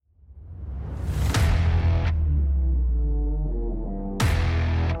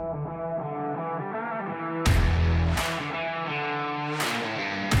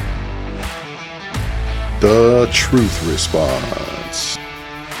truth response.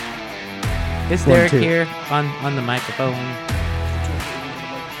 Is Derek here on the microphone?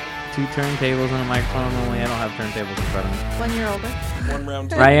 2 turntables and a microphone only. I don't have turntables in front of me. 1 year older. One round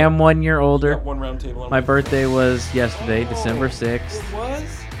table. I am 1 year older. You got one round table. My birthday was yesterday, December 6th. It was?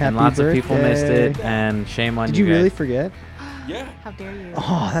 And lots of people missed it, and shame on you guys. Did you really forget? Yeah. How dare you?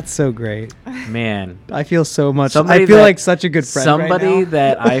 Oh, that's so great. Man. I feel so much. Somebody I feel that- like such a good friend Somebody right now.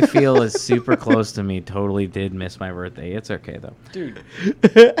 that I feel is super close to me totally did miss my birthday. It's okay, though. Dude.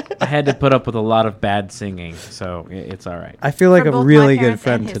 I had to put up with a lot of bad singing, so it's all right. I feel like For a both really my good parents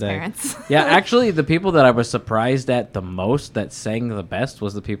friend and his today. parents. Yeah, actually, the people that I was surprised at the most that sang the best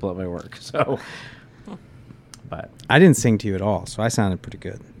was the people at my work. So, but I didn't sing to you at all, so I sounded pretty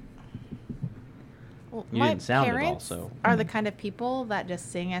good. Well, You my didn't sound it all, parents so. are the kind of people that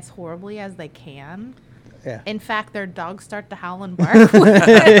just sing as horribly as they can. Yeah. In fact, their dogs start to howl and bark.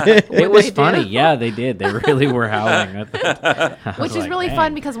 It was funny. Yeah, they did. They really were howling. I was Which is like, really "Dang."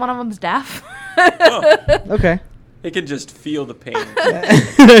 fun because one of them's deaf. Okay. It can just feel the pain.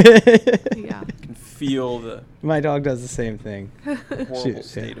 Yeah. It can feel the My dog does the same thing. horrible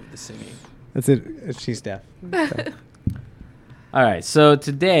state of the singing. That's it. She's deaf. So. All right, so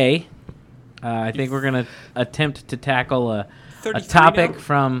today, I think we're going to attempt to tackle a 33 topic now?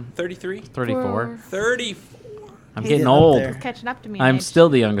 from 33? 34. 34. I'm He's getting up old. there. It's catching up to me. in I'm age. still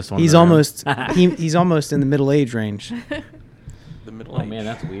the youngest one. He's in the room. almost he's almost in the middle age range. The middle Oh, age. man,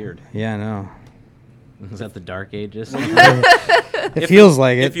 that's weird. Yeah, I know. Is that the dark ages? It feels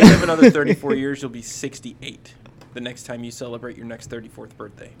like it. If you live another 34 years, you'll be 68 the next time you celebrate your next 34th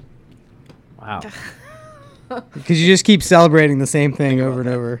birthday. Wow. Because you just keep celebrating the same thing over and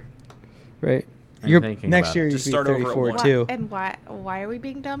over, right? I'm You're thinking next about year it. you Just be start over at 34 one. too, And why are we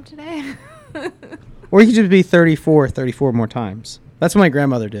being dumb today? or you could just be 34 more times. That's what my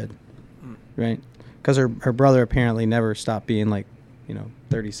grandmother did, right? Because her brother apparently never stopped being like,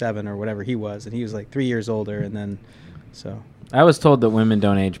 37 or whatever he was, and he was like 3 years older, and then so. I was told that women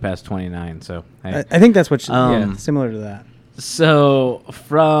don't age past 29, so. Hey. I think that's what Um, similar to that. So,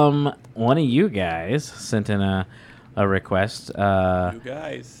 from one of you guys sent in a request, You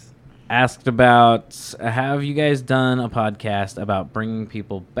guys. asked about, have you guys done a podcast about bringing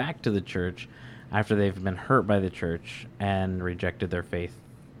people back to the church after they've been hurt by the church and rejected their faith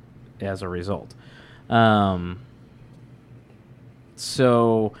as a result?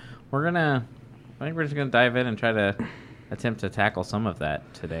 So I think we're just gonna dive in and try to attempt to tackle some of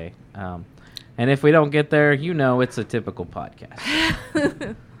that today. And if we don't get there, it's a typical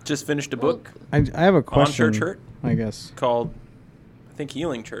podcast. Just finished a book I have a question. on Church Hurt I guess. called, I think,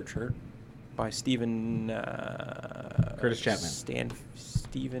 Healing Church Hurt by Stephen... Curtis Chapman.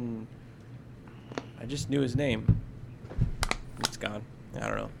 Stephen... I just knew his name. It's gone. I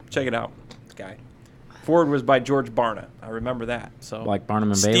don't know. Check it out. This guy. Forward was by George Barna. I remember that. So Like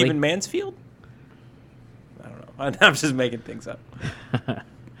Barnum and Bailey? Stephen Mansfield? I don't know. I'm just making things up.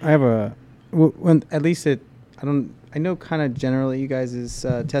 I have when at least I know kind of generally you guys'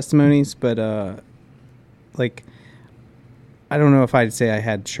 testimonies, but like I don't know if I'd say I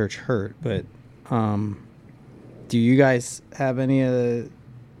had church hurt, but do you guys have any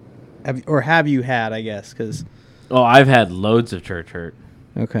have you had, I guess, because Oh, I've had loads of church hurt.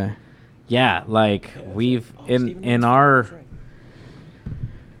 okay. Yeah, like we've in our,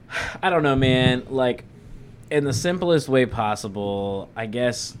 I don't know, man, like in the simplest way possible, I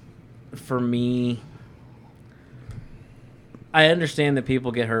guess for me, I understand that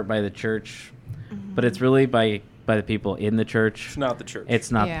people get hurt by the church, but it's really by the people in the church. It's not the church.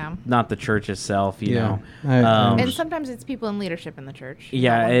 It's not Yeah. not the church itself, you know. I And sometimes it's people in leadership in the church.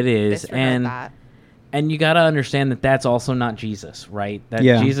 Yeah, Don't it is. disregard that. And you got to understand that that's also not Jesus, right? That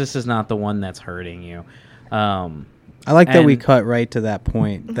Yeah. Jesus is not the one that's hurting you. I like that we and- cut right to that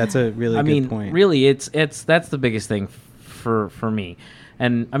point. That's a really I good mean, point. really, it's that's the biggest thing for me.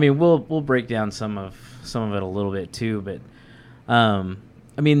 And I mean, we'll break down some of it a little bit too, but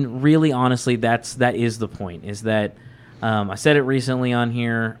I mean, really, honestly, that is the point. Is that I said it recently on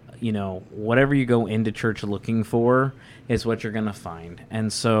here. Whatever you go into church looking for is what you're gonna find.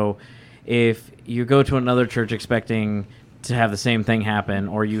 And so, if you go to another church expecting to have the same thing happen,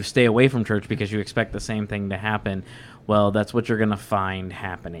 or you stay away from church because you expect the same thing to happen, well, that's what you're going to find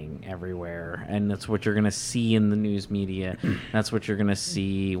happening everywhere, and that's what you're going to see in the news media. That's what you're going to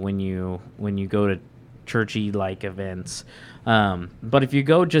see when you go to churchy like events. But if you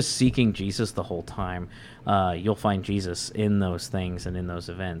go just seeking Jesus the whole time, you'll find Jesus in those things and in those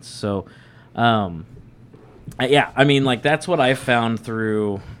events. So yeah, I mean, like, that's what I've found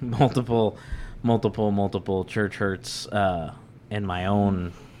through multiple church hurts in my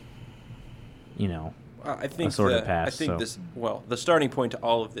own, I think sort of I past, think so. the starting point to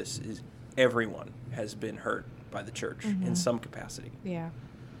all of this is everyone has been hurt by the church in some capacity. Yeah.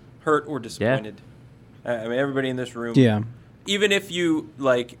 Hurt or disappointed. I mean, everybody in this room. Yeah. Even if you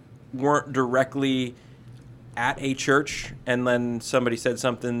like weren't directly at a church and then somebody said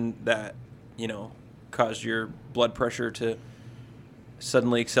something that, caused your blood pressure to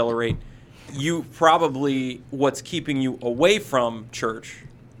suddenly accelerate, you probably, what's keeping you away from church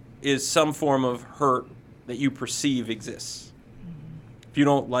is some form of hurt that you perceive exists. If you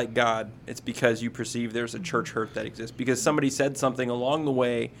don't like God, it's because you perceive there's a church hurt that exists. Because somebody said something along the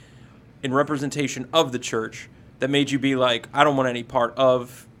way in representation of the church that made you be like, I don't want any part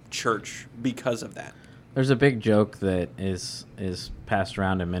of church because of that. There's a big joke that is passed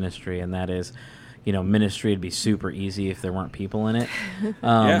around in ministry, and that is, ministry would be super easy if there weren't people in it.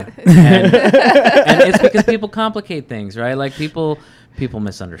 And it's because people complicate things, right? Like people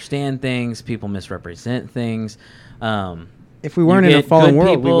misunderstand things, people misrepresent things. If we weren't in a fallen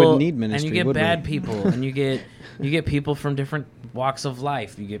world, we wouldn't need and ministry. you get would bad we? people, and you get people from different walks of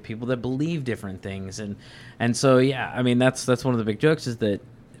life. You get people that believe different things, and so yeah, I mean that's one of the big jokes is that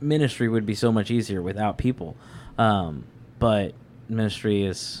ministry would be so much easier without people, but ministry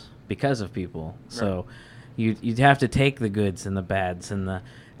is because of people. So you'd have to take the goods and the bads and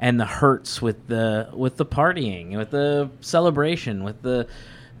the hurts with the partying, with the celebration, with the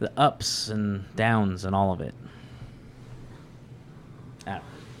ups and downs and all of it.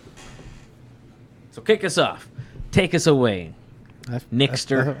 So kick us off. Take us away,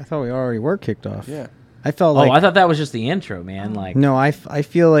 Nickster. I thought we already were kicked off. Yeah. I felt like. I thought that was just the intro, man. Like, No, I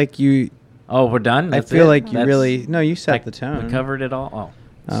feel like you. oh, we're done. I That's feel it? like you That's- really. No, you set like, the tone. We covered it all.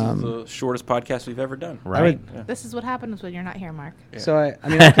 This is the shortest podcast we've ever done. Right. This is what happens when you're not here, Mark. Yeah. So I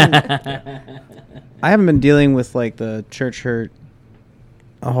mean, I haven't been dealing with like the church hurt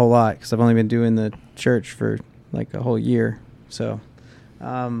a whole lot because I've only been doing the church for like a whole year. So,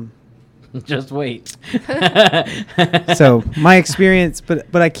 Just wait. so my experience,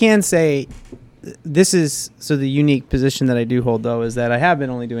 but I can say this is so the unique position that I do hold though is that I have been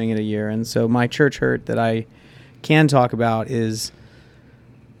only doing it a year, and so my church hurt that I can talk about is,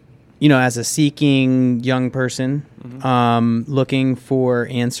 as a seeking young person, looking for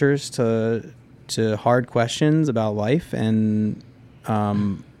answers to hard questions about life and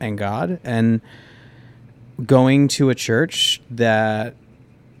God, and going to a church that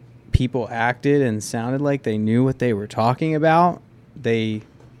people acted and sounded like they knew what they were talking about. They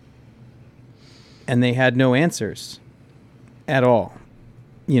had no answers at all,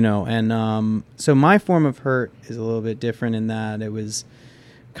 and so my form of hurt is a little bit different in that it was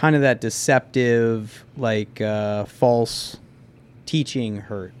kind of that deceptive, like false teaching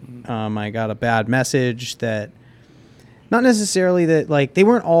hurt. I got a bad message that, not necessarily that, like, they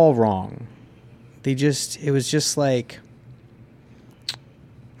weren't all wrong. It was just like,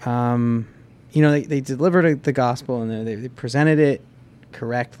 they delivered the gospel and they presented it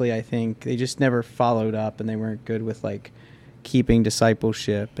correctly. I think they just never followed up, and they weren't good with like keeping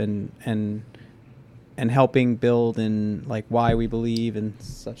discipleship and helping build in like why we believe and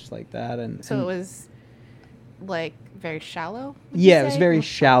such like that. And So it was like very shallow? would you yeah, it was say? very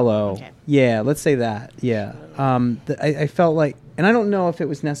shallow. Okay. Yeah, let's say that. Yeah. I felt like, and I don't know if it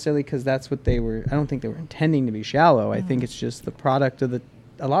was necessarily because that's what they were, I don't think they were intending to be shallow. I think it's just the product of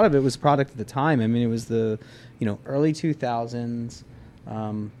a lot of it was product of the time. I mean, it was the, early 2000s,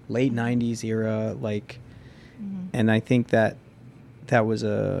 late 90s era, like, and I think that was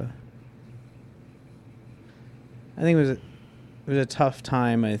it was a tough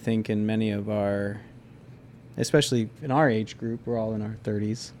time, I think, in many of our, especially in our age group. We're all in our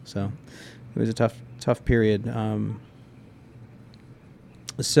 30s, so it was a tough period.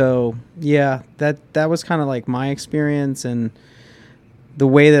 So yeah, that was kind of like my experience, and the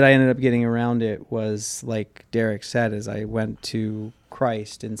way that I ended up getting around it was, like Derek said, is I went to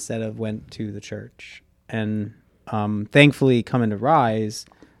Christ instead of went to the church. And thankfully, coming to Rise,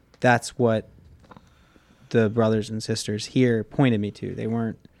 that's what the brothers and sisters here pointed me to. They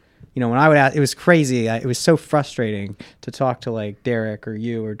weren't, when I would ask, it was crazy. It was so frustrating to talk to like Derek or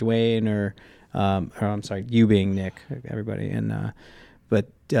you or Dwayne or I'm sorry, you being Nick, everybody, and but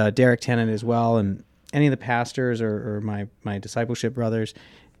Derek Tennant as well, and any of the pastors or my discipleship brothers.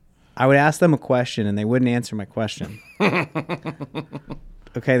 I would ask them a question and they wouldn't answer my question.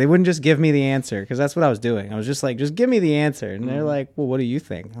 Okay, they wouldn't just give me the answer, because that's what I was doing. I was just like, just give me the answer. And they're like, well, what do you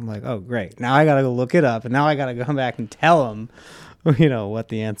think? I'm like, oh, great. Now I got to go look it up, and now I got to come back and tell them, what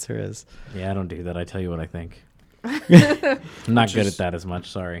the answer is. Yeah, I don't do that. I tell you what I think. I'm not good at that as much.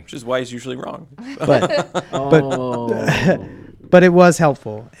 Sorry. Which is why he's usually wrong. But But it was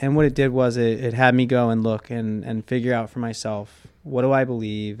helpful, and what it did was it had me go and look and figure out for myself, what do I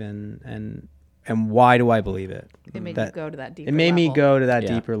believe, and why do I believe it. It made That- you go to that deeper It made me level. go to that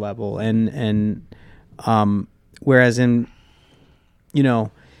Yeah. deeper level, and whereas in,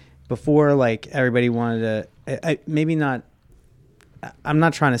 before, like, everybody wanted to, maybe not. I'm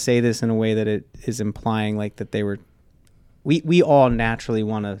not trying to say this in a way that it is implying like that they were. We all naturally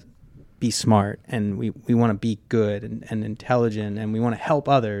want to be smart, and we want to be good and intelligent, and we want to help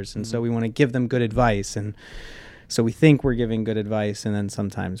others, and so we want to give them good advice, and so we think we're giving good advice, and then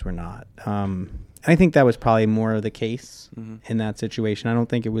sometimes we're not. I think that was probably more the case in that situation. I don't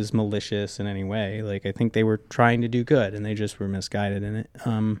think it was malicious in any way. Like, I think they were trying to do good, and they just were misguided in it.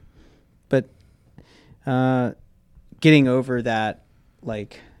 But getting over that,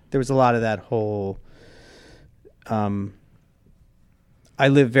 like, there was a lot of that whole. I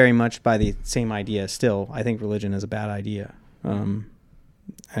live very much by the same idea still. I think religion is a bad idea. I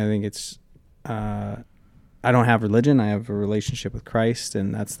think it's. I don't have religion. I have a relationship with Christ,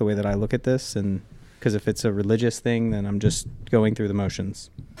 and that's the way that I look at this. And because if it's a religious thing, then I'm just going through the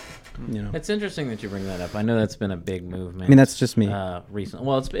motions. It's interesting that you bring that up. I know that's been a big movement. I mean, that's just me. Recently.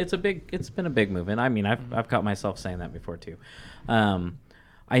 Well, it's been a big movement. I mean, I've caught myself saying that before too.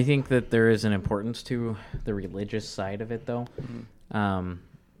 I think that there is an importance to the religious side of it, though.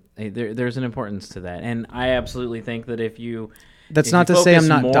 There's an importance to that, and I absolutely think that if you Not to say I'm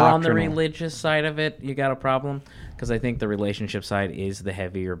not more on the doctrinal. religious side of it, you got a problem, because I think the relationship side is the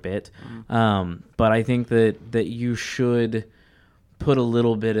heavier bit. But I think that you should put a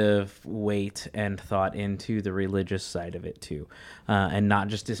little bit of weight and thought into the religious side of it too, and not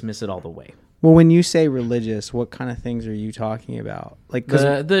just dismiss it all the way. Well, when you say religious, what kind of things are you talking about? Like, 'cause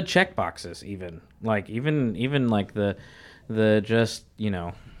The check boxes, even like the just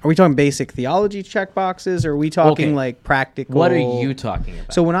are we talking basic theology check boxes, or are we talking Okay. like practical? What are you talking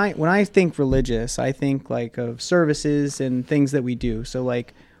about? So when I think religious, I think like of services and things that we do. So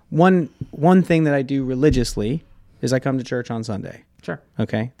like one thing that I do religiously is I come to church on Sunday. Sure.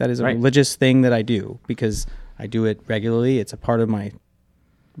 Okay, that is a Right. religious thing that I do because I do it regularly. It's a part of my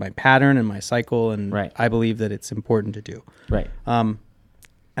pattern and my cycle, and Right. I believe that it's important to do. Right.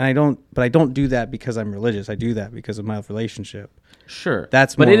 And I don't do that because I'm religious. I do that because of my relationship. Sure.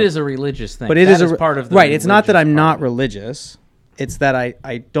 That's but more- it is a religious thing. But it That is part of the right. It's not that religious I'm part not of it. religious. It's that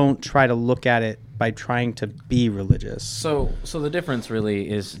I don't try to look at it by trying to be religious. So the difference really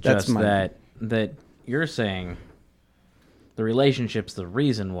is That's just my- that you're saying the relationship's the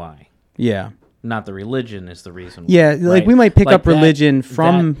reason why, Yeah. not the religion is the reason. Yeah, why, like right? we might pick Like up that- religion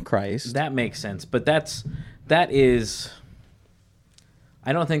from that- Christ. That makes sense, but that is.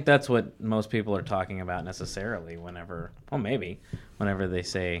 I don't think that's what most people are talking about necessarily. Whenever they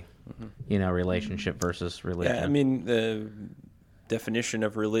say, relationship versus religion. Yeah, I mean, the definition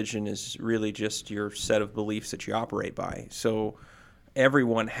of religion is really just your set of beliefs that you operate by. So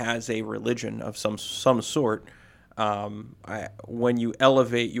everyone has a religion of some sort. When you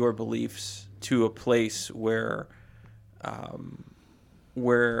elevate your beliefs to a place where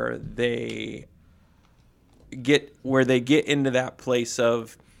they get into that place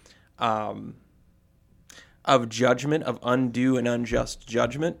of judgment, of undue and unjust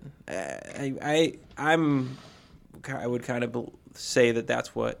judgment, I would kind of say that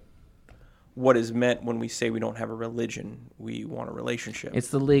that's what is meant when we say we don't have a religion. We want a relationship. It's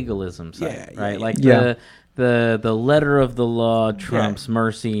the legalism side, Yeah, right? yeah, Like yeah. the letter of the law trumps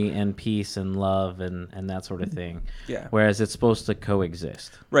mercy and peace and love and that sort of thing. Yeah. Whereas it's supposed to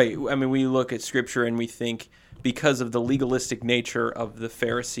coexist. Right. I mean, we look at Scripture and we think because of the legalistic nature of the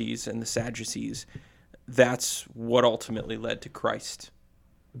Pharisees and the Sadducees, that's what ultimately led to Christ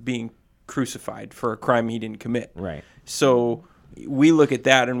being crucified for a crime he didn't commit. Right. So we look at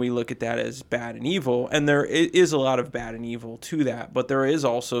that and we look at that as bad and evil, and there is a lot of bad and evil to that, but there is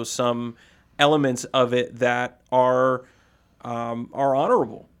also some elements of it that are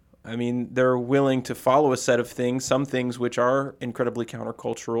honorable. I mean, they're willing to follow a set of things, some things which are incredibly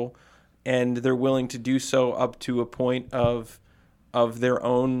countercultural, and they're willing to do so up to a point of their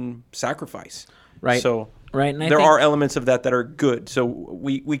own sacrifice. Right. So Right. And I there think, are elements of that are good. So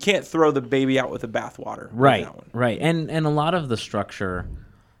we can't throw the baby out with the bathwater. with right. that one. Right. And a lot of the structure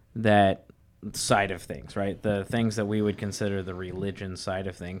that side of things, right? The things that we would consider the religion side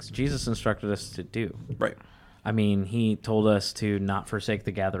of things, Jesus instructed us to do. Right. I mean, he told us to not forsake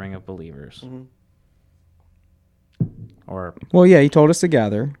the gathering of believers. Mm-hmm. Or Well, yeah, he told us to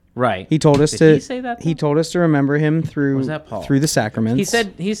gather. Right. He told us Did to. he say that, He though? told us to remember him through Was that Paul? through the sacraments.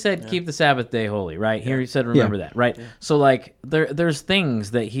 He said keep the Sabbath day holy, right? Here he said remember that, right? So like there's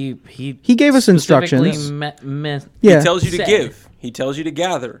things that he gave us specifically instructions. Yeah. He tells you to said. give. He tells you to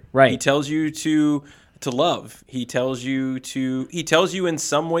gather. Right. He tells you to love. He tells you in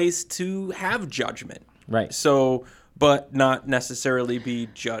some ways to have judgment. Right. So, but not necessarily be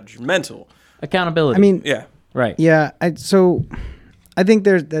judgmental. Accountability. I mean, Yeah. right. yeah. I think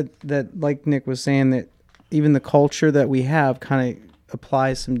there's that like Nick was saying, that even the culture that we have kind of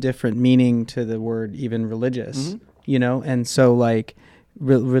applies some different meaning to the word even religious, you know? And so like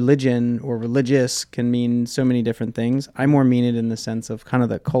religion or religious can mean so many different things. I more mean it in the sense of kind of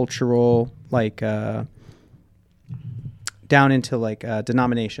the cultural, like down into like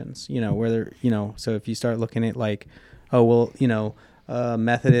denominations, you know, where they're, you know, so if you start looking at like, oh, well, you know,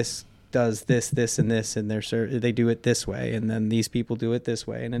 Methodist does this, and this, and they do it this way, and then these people do it this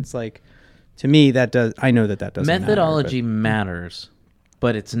way, and it's like, to me, I know that doesn't Methodology matter, matters,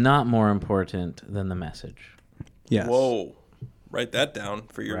 but it's not more important than the message. yes. Whoa. Write that down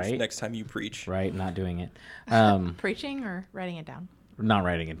for your Right. next time you preach. Right? Not doing it. Preaching or writing it down? Not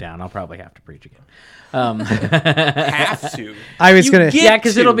writing it down. I'll probably have to preach again. Have to. I was You gonna, get Yeah,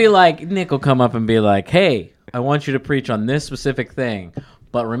 because it'll to. be like Nick will come up and be like, "Hey, I want you to preach on this specific thing,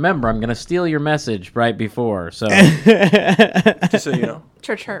 but remember, I'm going to steal your message right before." So Just so you know.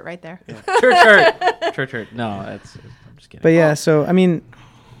 Church hurt right there. church hurt. No, I'm just kidding. but yeah, so I mean,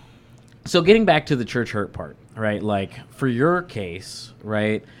 So getting back to the church hurt part, right? Like for your case,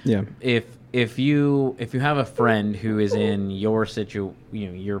 right? yeah, If you have a friend who is in your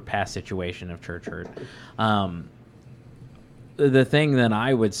your past situation of church hurt, the thing that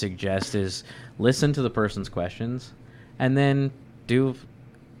I would suggest is listen to the person's questions, and then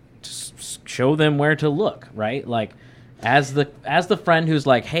just show them where to look, right? Like as the friend who's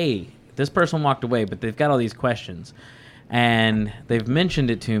like, hey, this person walked away, but they've got all these questions, and they've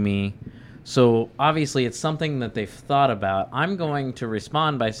mentioned it to me. So obviously it's something that they've thought about. I'm going to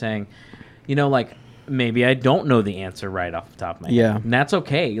respond by saying, you know, like maybe I don't know the answer right off the top of my Yeah. head. And that's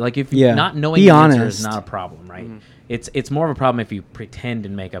okay. Like if Yeah. not knowing Be the answer honest. is not a problem, right? It's more of a problem if you pretend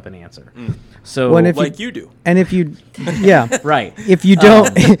and make up an answer. So Well, and if Like you do. and if you, yeah, right. if you don't,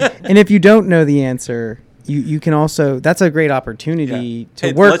 and if you don't know the answer, you can also, that's a great opportunity Yeah. to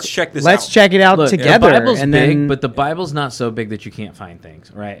Hey, work. let's check this Let's out. check it out Look, together, the Bible's and big, then. but the Bible's not so big that you can't find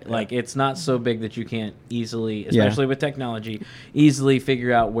things, right? Like it's not so big that you can't easily, especially with technology, easily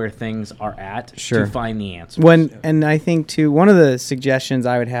figure out where things are at Sure. to find the answers. And I think too, one of the suggestions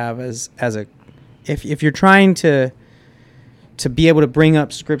I would have if you're trying to be able to bring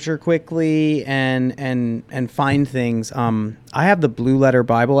up scripture quickly and find things, I have the Blue Letter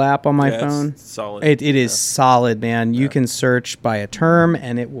Bible app on my Yeah, phone. it's solid. It is solid, man. You can search by a term,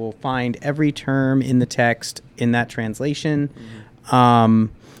 and it will find every term in the text in that translation.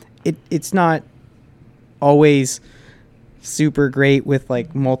 It's not always super great with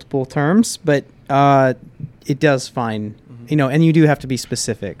like multiple terms, but it does find, you know, and you do have to be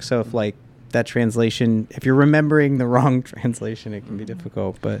specific. So if like that translation, if you're remembering the wrong translation, it can be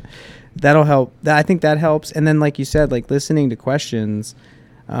difficult, but that'll help. I think that helps. And then like you said, like listening to questions.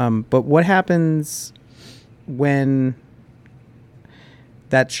 But what happens when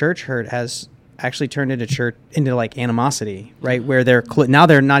that church hurt has actually turned into like animosity, right? Where they're now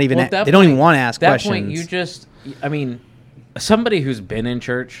they're not even Well, at that they don't even point- want to ask that questions. point, I mean, somebody who's been in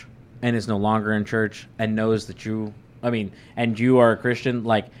church and is no longer in church and knows that and you are a Christian,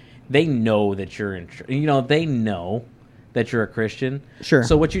 like they know that you're in, they know that you're a Christian. Sure.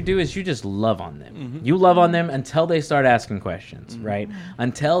 So what you do is you just love on them. You love on them until they start asking questions, right?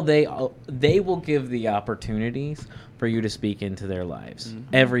 Until they will give the opportunities for you to speak into their lives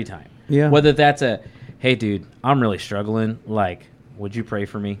every time. Yeah. Whether that's hey dude, I'm really struggling. Like, would you pray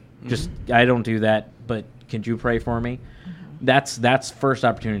for me? Just, I don't do that, but could you pray for me? That's first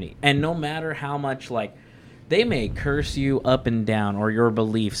opportunity. And no matter how much, like, they may curse you up and down or your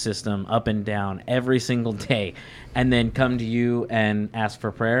belief system up and down every single day and then come to you and ask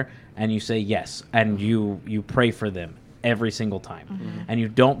for prayer and you say yes and you pray for them every single time. And you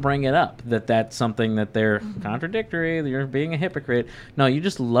don't bring it up that's something that they're contradictory, you're being a hypocrite. No, you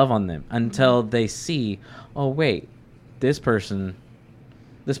just love on them until they see, oh wait, this person's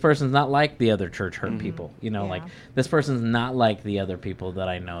not like the other church hurt people. Like this person's not like the other people that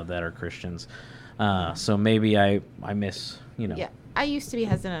I know that are Christians. So maybe I miss, Yeah, I used to be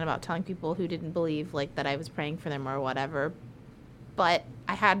hesitant about telling people who didn't believe like that I was praying for them or whatever. But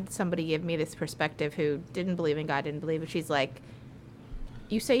I had somebody give me this perspective who didn't believe in God, didn't believe it. She's like,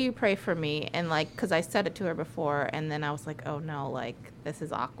 you say you pray for me, and like, because I said it to her before, and then I was like, oh no, like this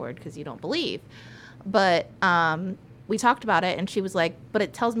is awkward because you don't believe. But we talked about it, and she was like, but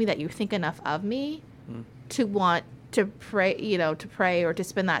it tells me that you think enough of me to want to pray, to pray or to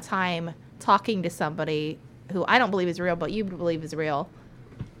spend that time talking to somebody who I don't believe is real, but you believe is real.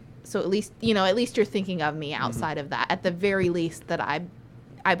 So at least you're thinking of me outside of that. At the very least, that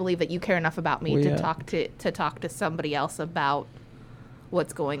I believe that you care enough about me to talk to somebody else about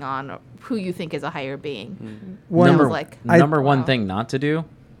what's going on, or who you think is a higher being. Number wow. one thing not to do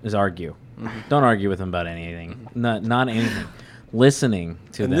is argue. Don't argue with them about anything. Not anything. Listening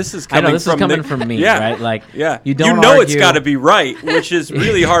to them. This is coming from me, right? Like, you don't it's argue. got to be right, which is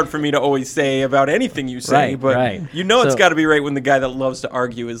really hard for me to always say about anything you say. But it's got to be right when the guy that loves to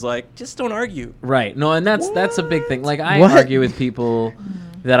argue is like, just don't argue. Right. No, and that's a big thing. Like, I argue with people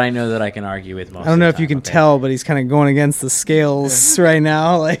that I know that I can argue with most. I don't know of the if you time, can tell, but he's kind of going against the scales right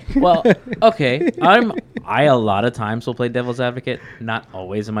now. Like, well, okay. I a lot of times will play devil's advocate. Not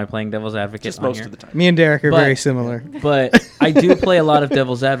always am I playing devil's advocate. Just on most here. of the time. me and Derek are very similar. But I do play a lot of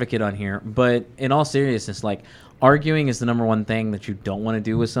devil's advocate on here. But in all seriousness, like, arguing is the number one thing that you don't want to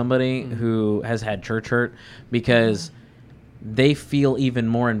do with somebody who has had church hurt, because they feel even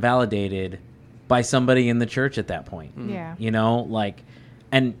more invalidated by somebody in the church at that point. Yeah.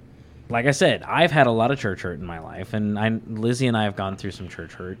 And like I said, I've had a lot of church hurt in my life, and Lizzie and I have gone through some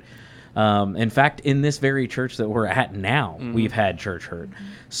church hurt. In fact, in this very church that we're at now, we've had church hurt.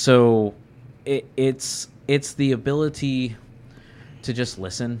 So it's the ability to just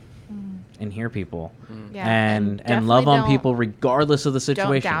listen and hear people, Yeah, and love on people regardless of the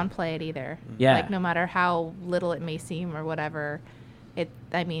situation. Don't downplay it either. Yeah. Like, no matter how little it may seem or whatever,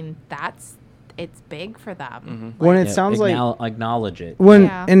 it's big for them. When it sounds like acknowledge it.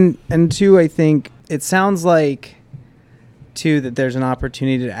 And two, I think it sounds like too that there's an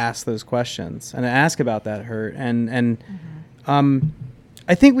opportunity to ask those questions and to ask about that hurt, and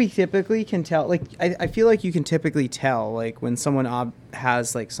I think we typically can tell. Like, I feel like you can typically tell, like, when someone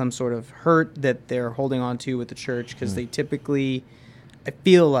has like some sort of hurt that they're holding on to with the church, because they typically, I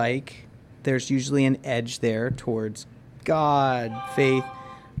feel like there's usually an edge there towards God, faith,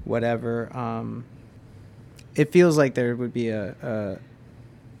 whatever. It feels like there would be a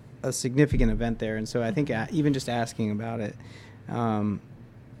significant event there, and so I think even just asking about it,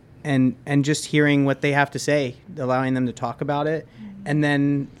 and just hearing what they have to say, allowing them to talk about it, and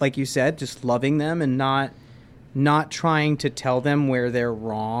then, like you said, just loving them and not trying to tell them where they're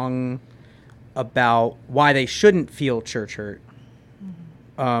wrong about why they shouldn't feel church hurt,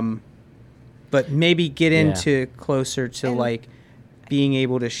 but maybe get into closer to like being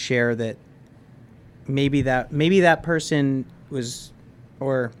able to share that maybe that person was,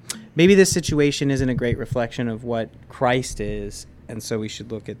 or maybe this situation isn't a great reflection of what Christ is, and so we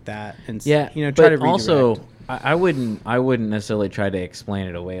should look at that and try to redirect. Also, I wouldn't necessarily try to explain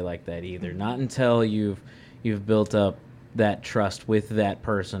it away like that either. Not until you've built up that trust with that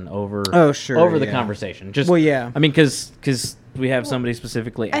person over the conversation. Just I mean, because we have somebody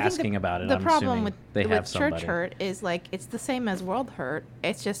specifically asking about it. The I'm problem with church hurt is, like, it's the same as world hurt.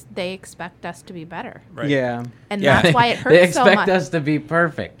 It's just they expect us to be better. Right. Yeah. And that's why it hurts they so much. expect us to be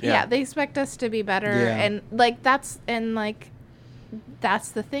perfect. Yeah, they expect us to be better. Yeah. And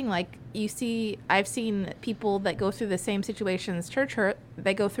that's the thing. Like, I've seen people that go through the same situations church hurt,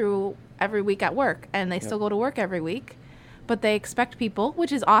 they go through every week at work, and they still go to work every week. But they expect people,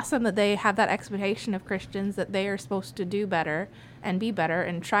 which is awesome that they have that expectation of Christians that they are supposed to do better and be better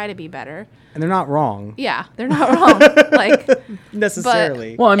and try to be better. And they're not wrong. Yeah, they're not wrong. Like,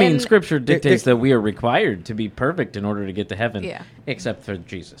 necessarily. Well, I mean, Scripture dictates that we are required to be perfect in order to get to heaven, except for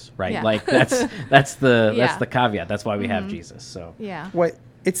Jesus, right? Yeah. Like, that's the caveat. That's why we have Jesus. So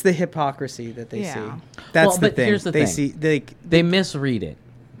it's the hypocrisy that they see. That's the thing. Here's the thing. See, they misread it.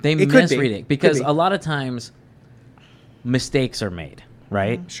 They misread it because a lot of times mistakes are made,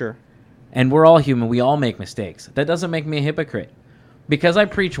 right? Sure. And we're all human. We all make mistakes. That doesn't make me a hypocrite. Because I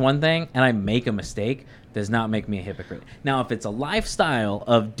preach one thing and I make a mistake does not make me a hypocrite. Now, if it's a lifestyle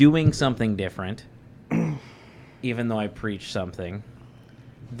of doing something different, even though I preach something,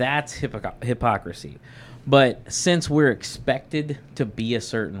 that's hypocrisy. But since we're expected to be a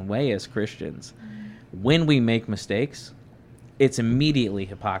certain way as Christians, when we make mistakes, it's immediately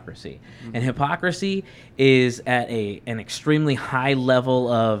hypocrisy. And hypocrisy is at an extremely high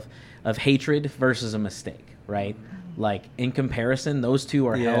level of hatred versus a mistake, right? Like, in comparison, those two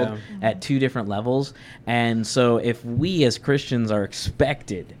are held at two different levels. And so if we as Christians are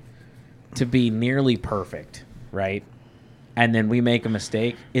expected to be nearly perfect, right, and then we make a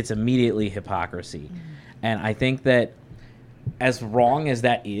mistake, it's immediately hypocrisy. And I think that as wrong as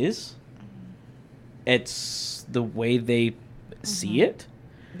that is, it's the way they see it.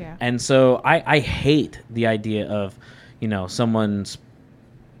 Yeah. And so I hate the idea of, someone's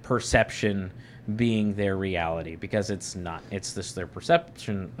perception being their reality, because it's not. It's just their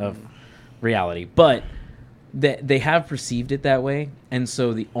perception of reality. But they have perceived it that way. And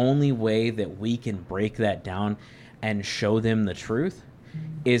so the only way that we can break that down and show them the truth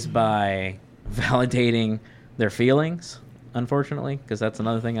is by validating their feelings, unfortunately, because that's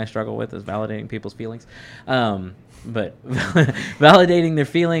another thing I struggle with, is validating people's feelings. But validating their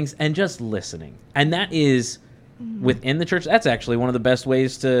feelings and just listening. And that is within the church. That's actually one of the best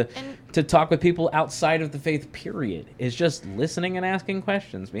ways to talk with people outside of the faith, period, is just listening and asking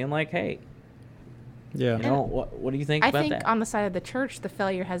questions, being like, hey, Yeah. what do you think about I think that? on the side of the church, the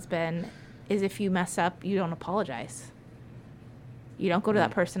failure has been is if you mess up, you don't apologize. You don't go to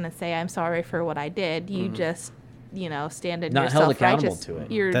that person and say, I'm sorry for what I did. You just, stand in Not your held self-righteous. accountable to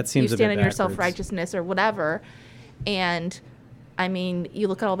it. That seems you a stand bit in your backwards. self-righteousness or whatever. And, I mean, you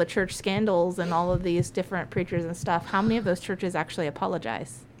look at all the church scandals and all of these different preachers and stuff. How many of those churches actually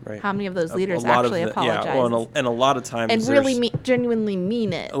apologize? Right. How many of those leaders A lot actually of the- apologize? Yeah, well, and a lot of times and there's- really genuinely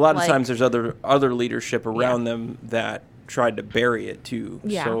mean it. a lot of Like, times there's other leadership around them that tried to bury it too.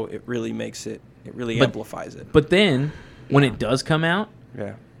 Yeah. So it really makes it really But- amplifies it. But then when it does come out,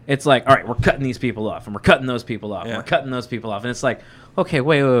 yeah. it's like, all right, we're cutting these people off, and we're cutting those people off, and Yeah. we're cutting those people off. And it's like, okay,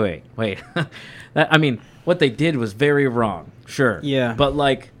 wait. What they did was very wrong, sure. Yeah. But,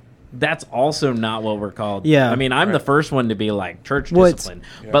 that's also not what we're called. Yeah. I mean, I'm the Right. first one to be like, church Well, it's- discipline.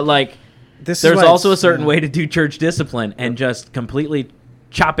 But, This is there's why also a it's- certain way to do church discipline, and just completely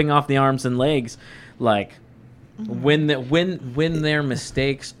chopping off the arms and legs, when their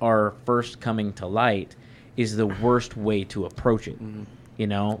mistakes are first coming to light, is the worst way to approach it.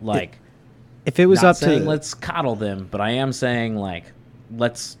 If it was not up saying to let's coddle them, but I am saying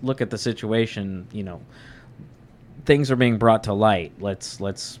let's look at the situation. Things are being brought to light. Let's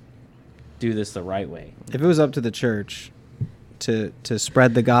do this the right way. if it was up to the church to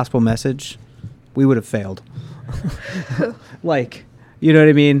spread the gospel message, we would have failed. You know what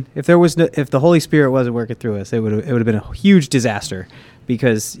I mean? If the Holy Spirit wasn't working through us, it would have been a huge disaster,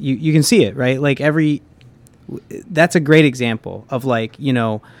 because you can see it, right? That's a great example of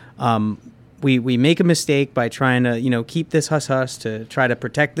we make a mistake by trying to keep this hush to try to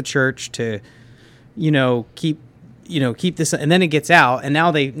protect the church, to keep this, and then it gets out, and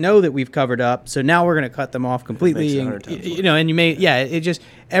now they know that we've covered up, so now we're going to cut them off completely. Makes it And, 100 times worse. and you may, it just,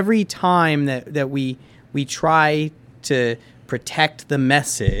 every time that we try to protect the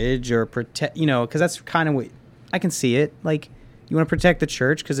message, or protect, because that's kind of what I can see it. You want to protect the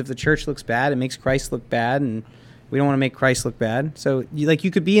church, because if the church looks bad, it makes Christ look bad, and we don't want to make Christ look bad. So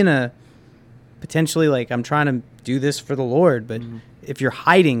you could be in a potentially I'm trying to do this for the Lord, but if you're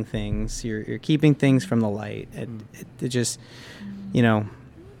hiding things, you're keeping things from the light. It just,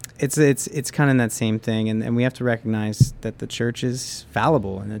 it's kind of that same thing, and we have to recognize that the church is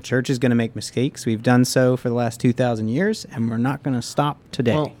fallible, and the church is going to make mistakes. We've done so for the last 2,000 years, and we're not going to stop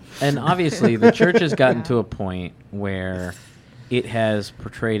today. Well, and obviously the church has gotten to a point where it has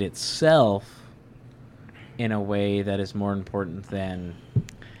portrayed itself in a way that is more important than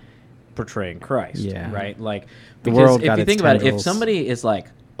portraying Christ. Yeah. Right? The Because world if got you its think about it, if tendrils. somebody is like,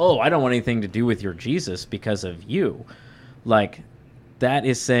 oh, I don't want anything to do with your Jesus because of you, that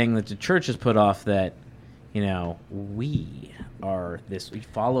is saying that the church has put off that, we are this, we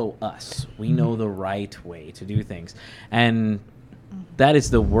follow us. We know the right way to do things. And that is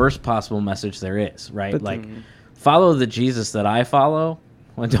the worst possible message there is, right? But- Follow the Jesus that I follow.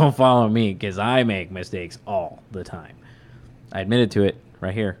 Well, don't follow me, because I make mistakes all the time. I admitted to it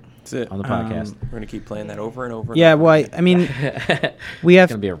right here That's it. on the podcast. We're going to keep playing that over and over. Yeah, and over well, again. I mean, we It's have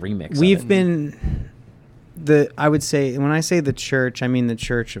gonna be a remix. we've of it. been I would say, when I say the church, I mean the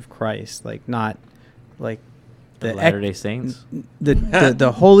Church of Christ, not the the Latter-day Saints.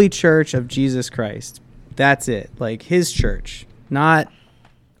 the Holy Church of Jesus Christ. That's it. His church, not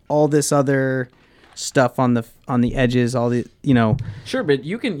all this other stuff on the edges, all the Sure, but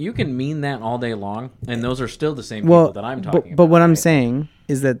you can mean that all day long, and those are still the same well, people that I'm talking about. but what I'm right? saying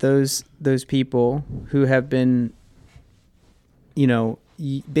is that those people who have been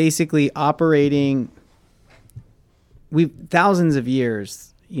basically operating, we've thousands of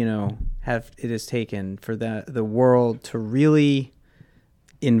years it has taken for the world to really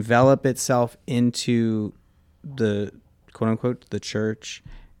envelop itself into the quote unquote the church,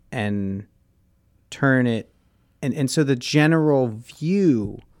 and turn it, and so the general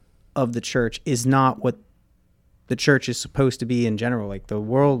view of the church is not what the church is supposed to be in general. The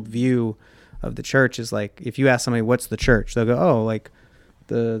world view of the church is like, if you ask somebody what's the church, they'll go, oh, like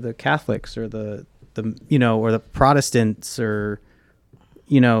the Catholics or the or the Protestants, or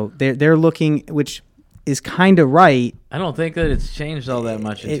they're looking, which is kind of right. I don't think that it's changed all that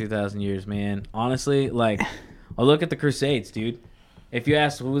much in 2,000 years, man. Honestly, like, I'll look at the Crusades, dude. If you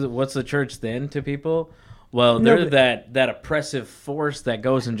ask what's the church then to people, well, they're that oppressive force that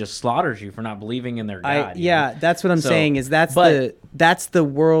goes and just slaughters you for not believing in their God. That's what I'm saying. Is that's the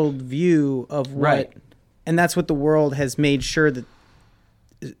world view of what, right. And that's what the world has made sure that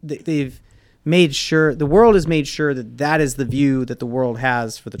they've made sure. The world has made sure that is the view that the world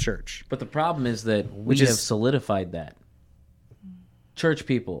has for the church. But the problem is that we have solidified that. Church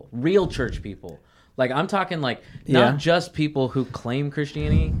people, real church people. Like, I'm talking like not just people who claim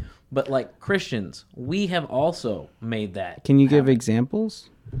Christianity, but like Christians. We have also made that. Can you give examples?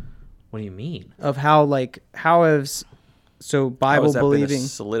 What do you mean? Of how has Bible believing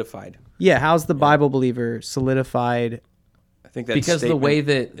solidified? Yeah, how's the Bible believer solidified? I think that's because the way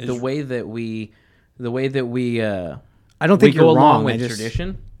that we I don't think we you're go wrong along with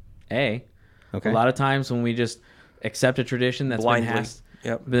tradition. A lot of times when we just accept a tradition that's blindly.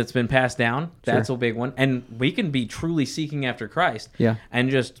 That's been passed down, that's a big one. And we can be truly seeking after Christ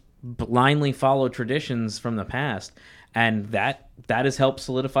and just blindly follow traditions from the past. And that has helped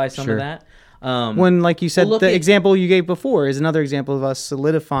solidify some of that. When, like you said, the example you gave before is another example of us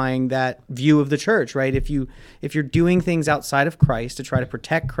solidifying that view of the church, right? If you're doing things outside of Christ to try to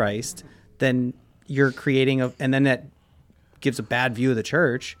protect Christ, then you're creating and then that gives a bad view of the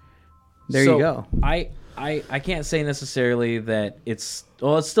church. There you go. I can't say necessarily that it's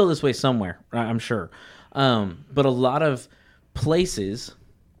still this way somewhere, I'm sure. But a lot of places,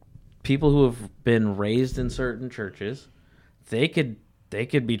 people who have been raised in certain churches, they could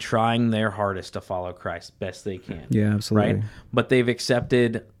be trying their hardest to follow Christ best they can. Yeah, absolutely. Right? But they've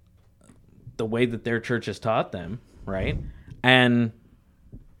accepted the way that their church has taught them, right? And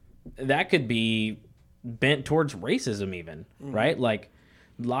that could be bent towards racism even, right? Like,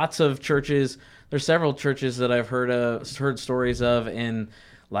 lots of churches, there's several churches that I've heard stories of in,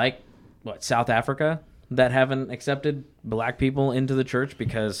 like, South Africa that haven't accepted black people into the church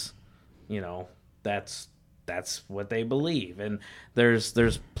because, that's what they believe. And there's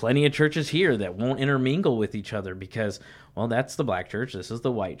plenty of churches here that won't intermingle with each other because, well, that's the black church, this is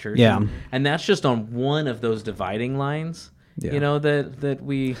the white church. Yeah. And that's just on one of those dividing lines, that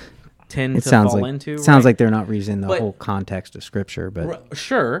we tend to fall into. It sounds like they're not reading the whole context of Scripture, but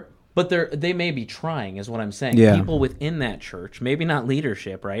sure. But they may be trying, is what I'm saying. Yeah. People within that church, maybe not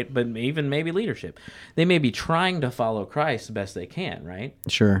leadership, right? But even maybe leadership, they may be trying to follow Christ the best they can, right?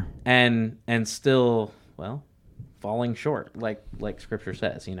 Sure. And still, falling short, like Scripture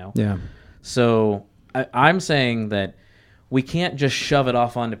says, Yeah. So I'm saying that we can't just shove it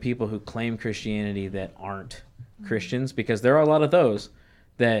off onto people who claim Christianity that aren't Christians, because there are a lot of those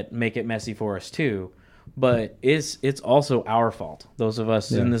that make it messy for us too. But it's also our fault. Those of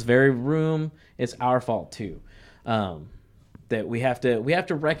us in this very room, it's our fault too. That we have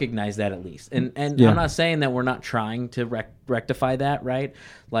to recognize that at least. And I'm not saying that we're not trying to rectify that, right?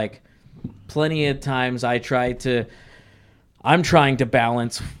 Like, plenty of times I'm trying to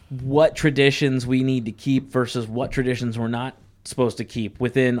balance what traditions we need to keep versus what traditions we're not supposed to keep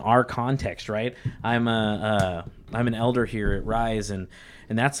within our context, right? I'm an elder here at Rise, and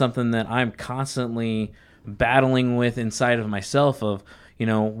that's something that I'm constantly battling with inside of myself of,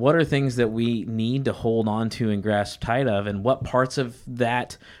 what are things that we need to hold on to and grasp tight of, and what parts of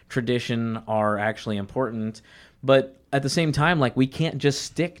that tradition are actually important. But at the same time, like, we can't just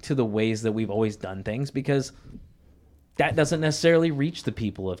stick to the ways that we've always done things, because that doesn't necessarily reach the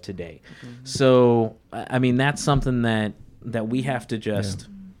people of today. Mm-hmm. So, I mean, that's something that we have to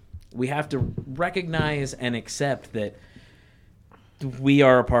we have to recognize and accept that we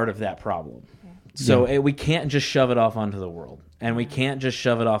are a part of that problem. So we can't just shove it off onto the world, and we can't just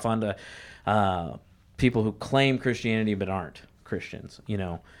shove it off onto people who claim Christianity but aren't Christians.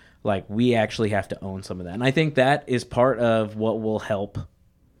 Like, we actually have to own some of that, and I think that is part of what will help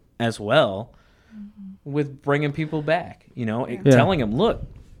as well with bringing people back. Telling them, look,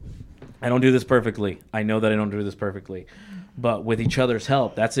 I don't do this perfectly. I know that I don't do this perfectly. But with each other's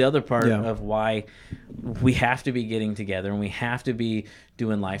help, that's the other part of why we have to be getting together and we have to be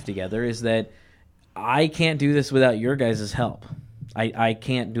doing life together, is that I can't do this without your guys' help. I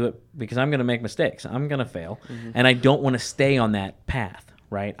can't do it because I'm going to make mistakes. I'm going to fail. Mm-hmm. And I don't want to stay on that path,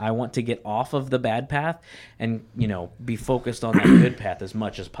 right? I want to get off of the bad path and, be focused on that good path as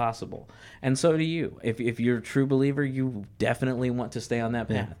much as possible. And so do you. If you're a true believer, you definitely want to stay on that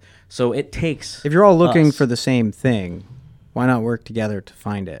path. So it takes If you're all looking for the same thing, why not work together to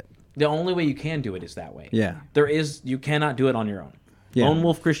find it? The only way you can do it is that way. Yeah. You cannot do it on your own. Yeah. Lone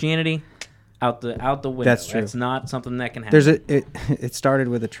wolf Christianity, out the window. That's true. That's not something that can happen. It started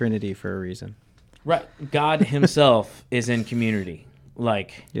with a Trinity for a reason. Right. God himself is in community.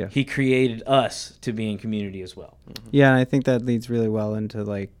 Like, Yeah. he created us to be in community as well. Yeah, and I think that leads really well into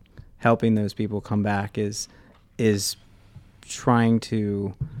like helping those people come back is trying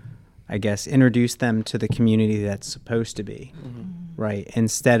to, I guess, introduce them to the community that's supposed to be, right?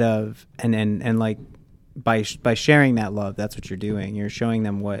 Instead of and like by sharing that love, that's what you're doing. You're showing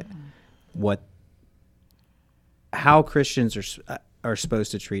them how Christians are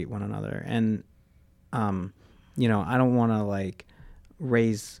supposed to treat one another. And you know, I don't want to like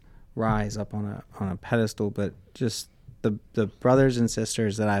rise up on a pedestal, but just the brothers and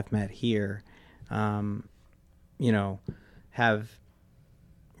sisters that I've met here, you know, have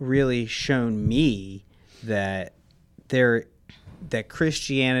really shown me that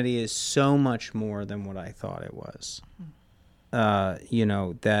Christianity is so much more than what I thought it was. You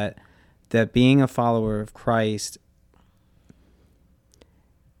know, that being a follower of Christ,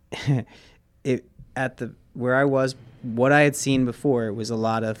 where I was, what I had seen before, it was a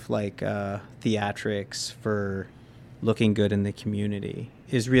lot of like theatrics for looking good in the community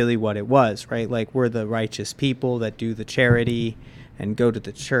is really what it was, right? Like, we're the righteous people that do the charity and go to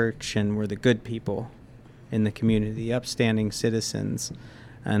the church, and we're the good people in the community, the upstanding citizens.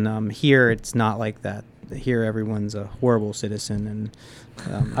 And here it's not like that. Here everyone's a horrible citizen. And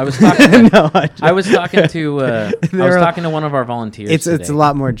I was talking. I was talking They're to one of our volunteers. it's today. a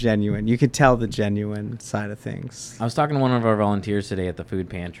lot more genuine. You could tell the genuine side of things. I was talking to one of our volunteers today at the food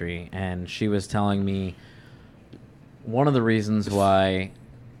pantry, and she was telling me one of the reasons why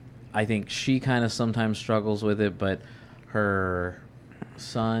I think she kind of sometimes struggles with it, but her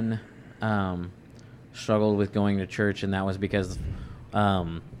son struggled with going to church, and that was because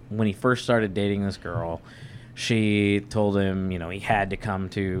when he first started dating this girl, she told him, you know, he had to come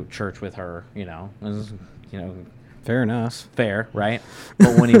to church with her, you know. It was, you know, Fair enough. fair, right?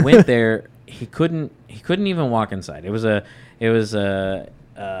 But when he went there, he couldn't even walk inside. It was a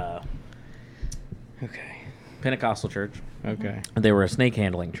Pentecostal church. Okay. They were a snake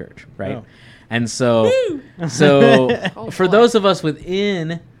handling church, right? Oh. And so for those of us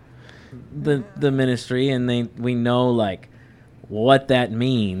within the ministry, and we know like what that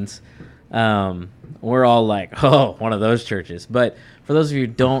means, we're all like, oh, one of those churches. But for those of you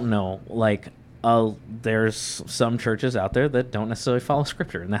who don't know, like, there's some churches out there that don't necessarily follow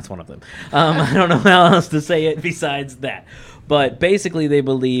scripture, and that's one of them. I don't know how else to say it besides that. But basically they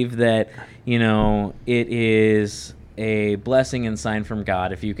believe that, you know, it is a blessing and sign from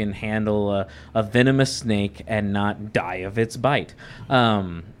God if you can handle a venomous snake and not die of its bite.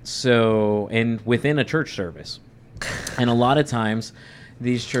 So, and within a church service. And a lot of times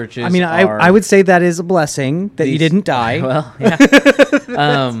these churches I would say that is a blessing that you didn't die. Well, yeah.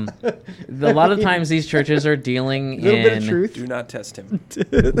 A lot of times these churches are dealing A little bit of truth. Do not test him.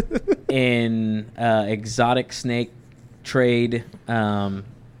 in exotic snake trade,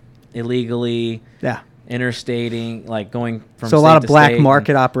 illegally. Yeah. Interstating, like going from So a state lot of to black state, market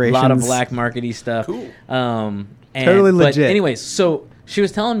and operations. a lot of black markety stuff. Cool. Totally legit. But anyways, so she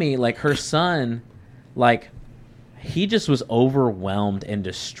was telling me like her son, like he just was overwhelmed and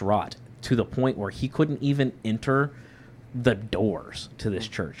distraught to the point where he couldn't even enter the doors to this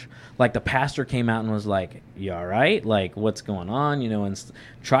church. Like the pastor came out and was like, "You all right? Like what's going on?" You know, and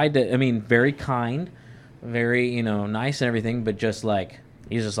tried to. I mean, very kind, very nice and everything, but just like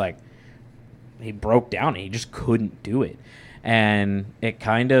he's just like. He broke down and he just couldn't do it. And it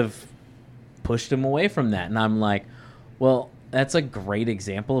kind of pushed him away from that. And I'm like, well, that's a great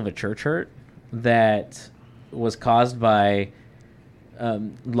example of a church hurt that was caused by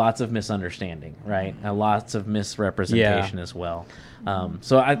lots of misunderstanding, right? Lots of misrepresentation as well.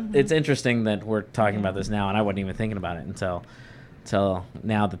 It's interesting that we're talking about this now, and I wasn't even thinking about it until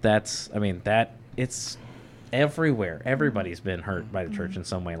now it's everywhere. Everybody's been hurt by the church in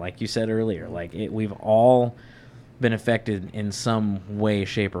some way, like you said earlier. Like we've all been affected in some way,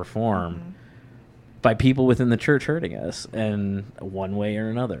 shape, or form by people within the church hurting us in one way or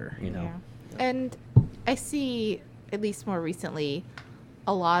another. Yeah. And I see, at least more recently,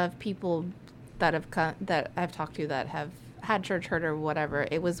 a lot of people that I've talked to that have had church hurt or whatever.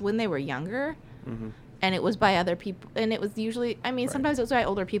 It was when they were younger. And it was by other people, and it was usually, sometimes it was by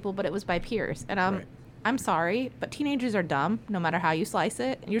older people, but it was by peers. And I'm sorry, but teenagers are dumb, no matter how you slice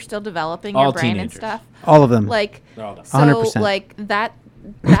it. You're still developing your brain teenagers. and stuff. All of them. Like, They're all dumb. so 100%. like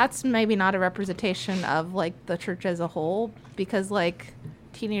that's maybe not a representation of like the church as a whole, because like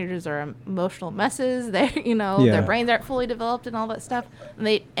teenagers are emotional messes. They're, Yeah. their brains aren't fully developed and all that stuff.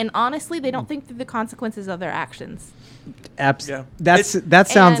 And honestly, they don't think through the consequences of their actions. Yeah. That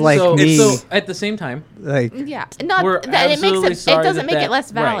sounds And- like so, me. so at the same time, Like, Yeah, not we're that it makes absolutely it. sorry It doesn't that make it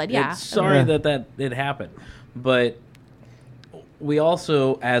less right, valid. Yeah. it's sorry Yeah. that it happened, but we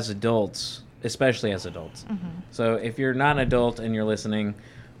also, as adults, especially as adults. Mm-hmm. So if you're not an adult and you're listening,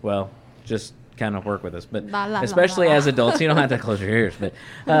 well, just kind of work with us. But La, la, la, especially la. as adults, you don't have to close your ears. But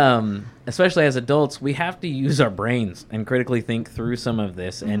especially as adults, we have to use our brains and critically think through some of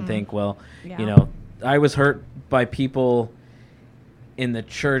this and think, well, Yeah. I was hurt by people in the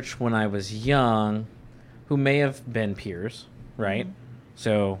church when I was young who may have been peers, right?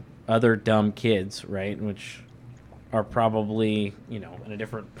 So other dumb kids, right? Which are probably, in a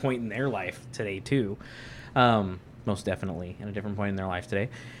different point in their life today too. Most definitely in a different point in their life today.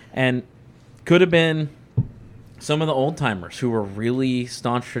 And could have been some of the old timers who were really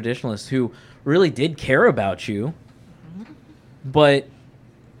staunch traditionalists who really did care about you, but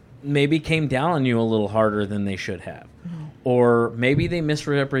maybe came down on you a little harder than they should have. Or maybe they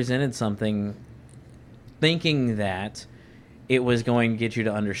misrepresented something thinking that it was going to get you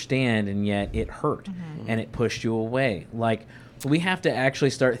to understand, and yet it hurt and it pushed you away. Like, we have to actually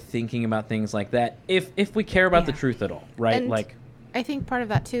start thinking about things like that if we care about the Yeah. truth at all, right? And Like, I think part of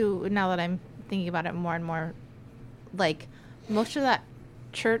that too, now that I'm thinking about it more and more, like most of that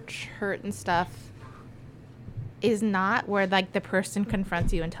church hurt and stuff is not where like the person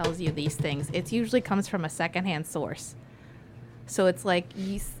confronts you and tells you these things. It usually comes from a secondhand source. So it's like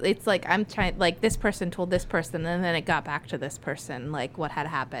I'm trying, like, this person told this person and then it got back to this person, like what had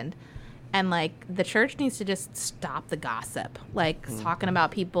happened. And like the church needs to just stop the gossip, like talking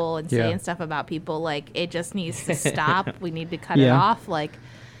about people and saying stuff about people. Like, it just needs to stop. We need to cut it Yeah. off. Like,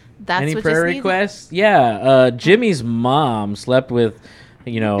 that's any what prayer just needs- requests? Yeah. Jimmy's mom slept with,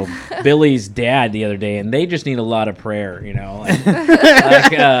 Billy's dad the other day, and they just need a lot of prayer, Yeah,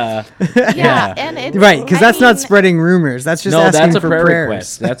 and it's right, because I that's not mean, spreading rumors. That's just No, asking that's a for prayer prayers.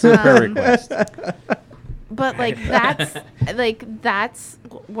 request. That's a prayer request. But that's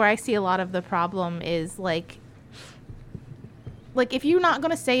where I see a lot of the problem is like if you're not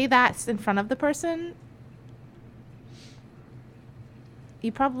gonna say that in front of the person,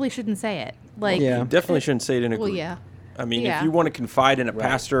 you probably shouldn't say it. Like, Yeah. You definitely shouldn't say it in a well, group. yeah. I mean, Yeah. if you want to confide in a Right.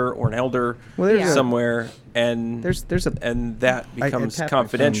 pastor or an elder Well, there's Yeah. somewhere, and there's a and that I becomes tapped my phone,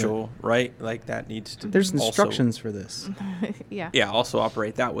 confidential, right? Like, that needs to. there's also- instructions for this. Yeah. Yeah, also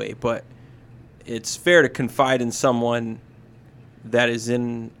operate that way. But it's fair to confide in someone that is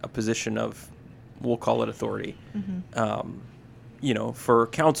in a position of, we'll call it authority, for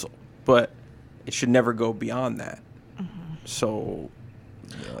counsel. But it should never go beyond that. So.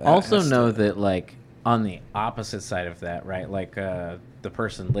 That Also has know to- that, like, on the opposite side of that, right? Like, the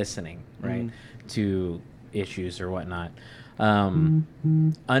person listening, right, to issues or whatnot,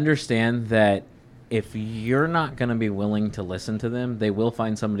 understand that if you're not going to be willing to listen to them, they will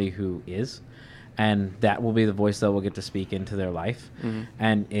find somebody who is, and that will be the voice that will get to speak into their life.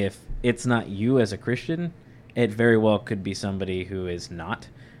 And if it's not you as a Christian, it very well could be somebody who is not,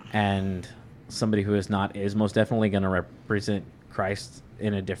 and somebody who is not is most definitely going to represent Christ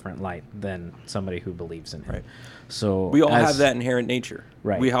in a different light than somebody who believes in him. Right. So We all as- have that inherent nature.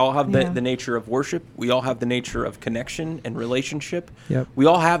 Right. We all have Yeah. the nature of worship. We all have the nature of connection and relationship. Yep. We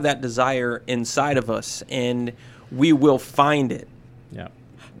all have that desire inside of us, and we will find it Yeah.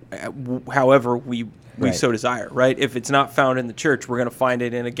 however we Right. so desire, right? If it's not found in the church, we're going to find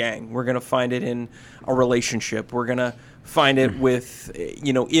it in a gang. We're going to find it in a relationship. We're going to find it with,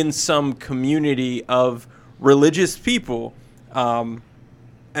 in some community of religious people.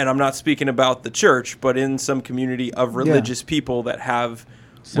 And I'm not speaking about the church, but in some community of religious people that have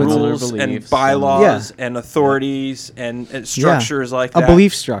Similar rules and beliefs bylaws Yeah. and authorities and structures like a that.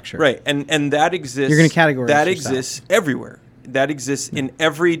 belief structure. Right, and that exists. You're gonna categorize that yourself. exists everywhere. That exists in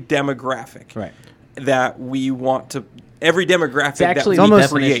every demographic. Right. That we want to. Every demographic It's actually that the we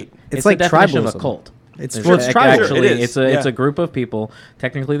almost- definition. create. It's the like definition of tribalism. a cult. It's It's tribal. actually It is, it's a yeah. group of people.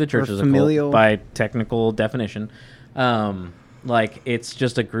 Technically, the church Or is a familial. cult by technical definition. Like, it's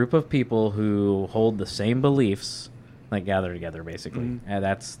just a group of people who hold the same beliefs, like, gather together, basically. And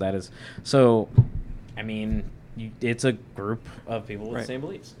that is so. I mean, it's a group of people with Right. the same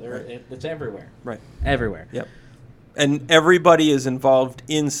beliefs. Right. It's everywhere. Right. Everywhere. Yep. And everybody is involved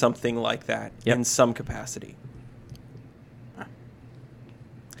in something like that Yep. in some capacity.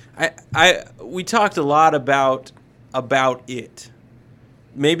 We talked a lot about it.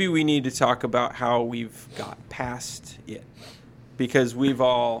 Maybe we need to talk about how we've got past it, because we've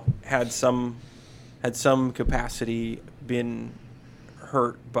all had some capacity been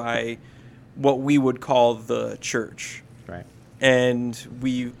hurt by what we would call the church. Right. And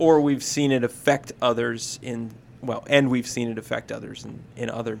we've seen it affect others in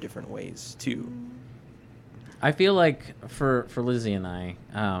other different ways too. I feel like for Lizzie and I,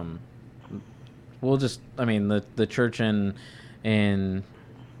 the church in the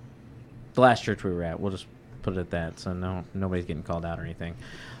last church we were at, we'll just put it at that, so nobody's getting called out or anything.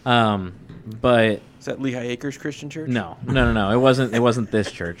 But is that Lehigh Acres Christian Church? No. It wasn't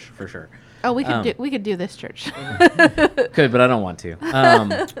this church for sure. Oh, we could do this church. Could, but I don't want to.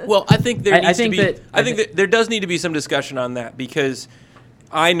 Well, I think I think that there does need to be some discussion on that, because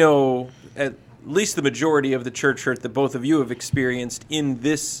I know at least the majority of the church hurt that both of you have experienced in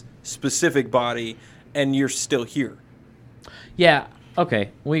this specific body, and you're still here. Yeah. Okay.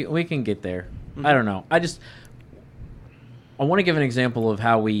 We can get there. Mm-hmm. I don't know. I want to give an example of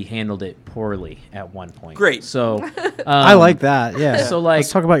how we handled it poorly at one point. Great. So I like that. Yeah. So like,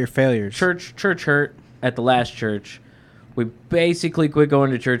 let's talk about your failures. Church hurt at the last church. We basically quit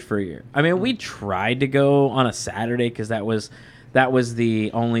going to church for a year. I mean, we tried to go on a Saturday because that was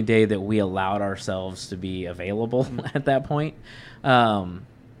the only day that we allowed ourselves to be available at that point. And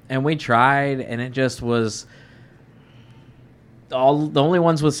we tried, and it just was. The only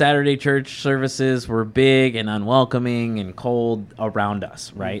ones with Saturday church services were big and unwelcoming and cold around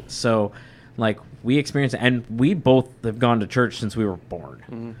us, right? So, like, we experienced it, and we both have gone to church since we were born.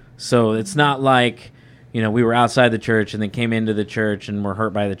 Mm-hmm. So it's not like, we were outside the church and then came into the church and were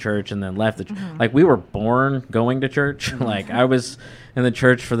hurt by the church and then left the church. Mm-hmm. Like, we were born going to church. Mm-hmm. Like, I was in the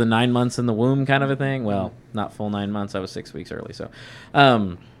church for the 9 months in the womb kind of a thing. Well, not full 9 months. I was 6 weeks early. So,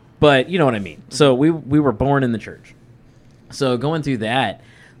 but you know what I mean. Mm-hmm. So we were born in the church. So going through that,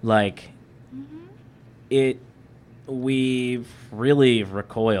 like, we've really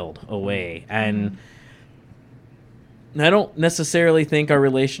recoiled away. And I don't necessarily think our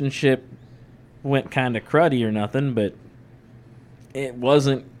relationship went kind of cruddy or nothing, but it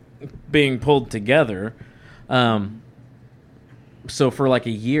wasn't being pulled together. So for like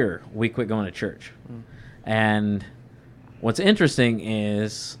a year, we quit going to church. And what's interesting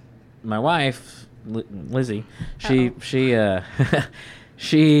is my wife, Lizzie, she Quick,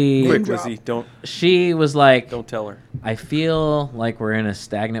 Lizzie, she was like, don't tell her. I feel like we're in a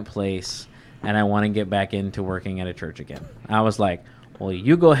stagnant place and I want to get back into working at a church again. I was like, well,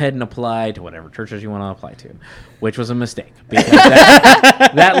 you go ahead and apply to whatever churches you want to apply to, which was a mistake because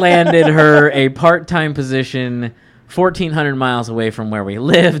that landed her a part-time position 1,400 miles away from where we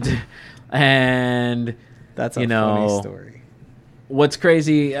lived. And that's a funny story. What's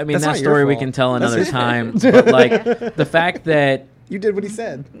crazy, I mean, that's that story we can tell another time, but like the fact that you did what he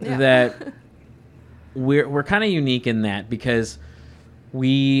said, that we're kind of unique in that because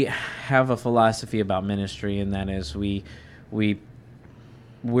we have a philosophy about ministry, and that is we're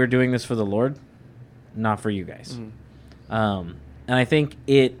doing this for the Lord, not for you guys. Mm-hmm. And I think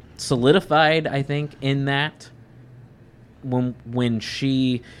it solidified, in that when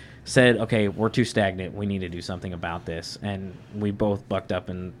she said, okay, we're too stagnant, we need to do something about this, and we both bucked up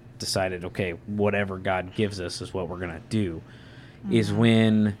and decided, okay, whatever God gives us is what we're going to do, is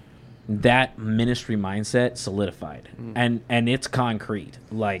when that ministry mindset solidified. And it's concrete.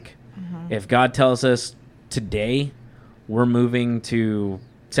 Like, if God tells us today we're moving to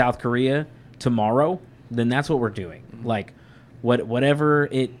South Korea tomorrow, then that's what we're doing. Like, whatever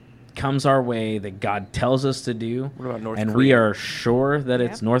it comes our way that God tells us to do, what about North and Korea? We are sure that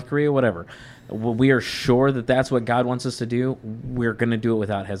it's North Korea, whatever. We are sure that that's what God wants us to do. We're going to do it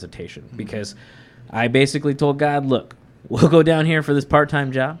without hesitation, because I basically told God, look, we'll go down here for this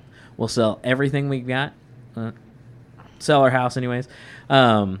part-time job. We'll sell everything we got, sell our house anyways.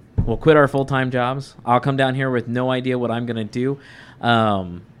 We'll quit our full-time jobs. I'll come down here with no idea what I'm going to do.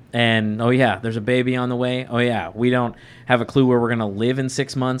 And, oh, yeah, there's a baby on the way. Oh, yeah, we don't have a clue where we're going to live in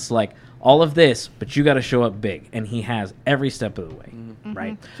 6 months. Like, all of this, but you got to show up big. And he has every step of the way,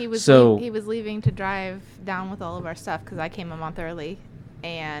 right? He was leaving to drive down with all of our stuff because I came a month early.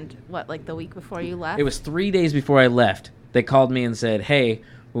 And, the week before you left? It was 3 days before I left. They called me and said, hey,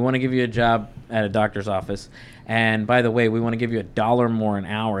 we want to give you a job at a doctor's office. And, by the way, we want to give you $1 more an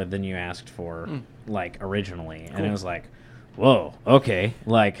hour than you asked for, originally. Cool. And it was like, whoa, okay,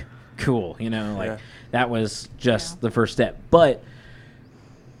 cool, that was just the first step. But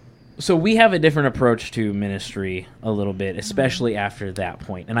so we have a different approach to ministry a little bit, especially after that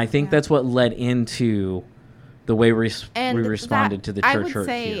point. And I think that's what led into the way we responded to the church. I would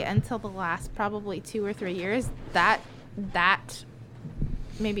say here. Until the last probably 2 or 3 years, that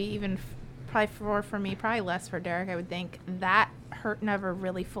maybe even probably for me, probably less for Derek, I would think, that hurt never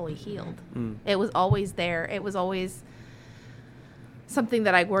really fully healed. It was always there. It was always something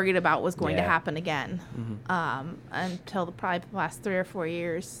that I worried about was going to Yeah. happen again. Until probably the last 3 or 4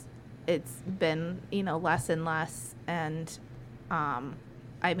 years, it's been, less and less. And,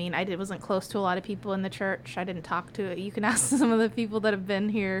 I mean, wasn't close to a lot of people in the church. I didn't talk to it. You can ask some of the people that have been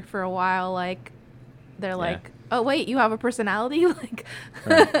here for a while, like, they're like, oh, wait, you have a personality? Like,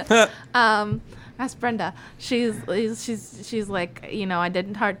 ask Brenda. She's like, I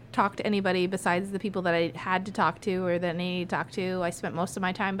didn't talk to anybody besides the people that I had to talk to or that I needed to talk to. I spent most of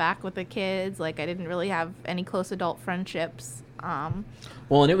my time back with the kids. Like, I didn't really have any close adult friendships.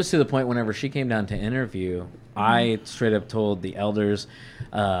 Well, and it was to the point whenever she came down to interview, I straight up told the elders,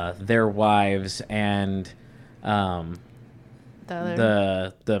 their wives, and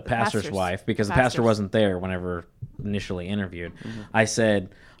the pastor's wife, because the pastor wasn't there whenever initially interviewed. I said,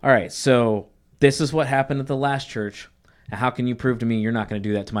 all right, so this is what happened at the last church. How can you prove to me you're not going to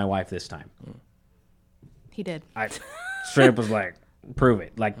do that to my wife this time? He did. I straight up was like, prove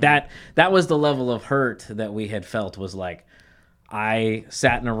it. Like that was the level of hurt that we had felt, was like, I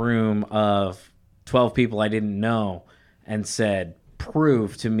sat in a room of 12 people I didn't know and said,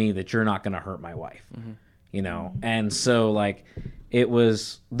 prove to me that you're not going to hurt my wife. And so like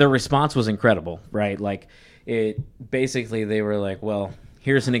the response was incredible, right? Like basically they were like, well,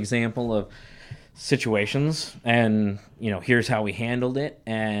 here's an example of situations, and here's how we handled it,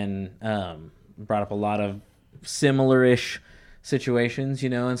 and brought up a lot of similar-ish situations,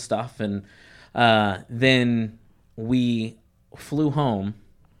 and stuff. And then we flew home,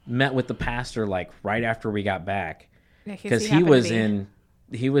 met with the pastor like right after we got back, because he was in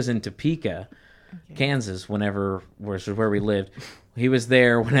Topeka, Kansas, whenever was where we lived. He was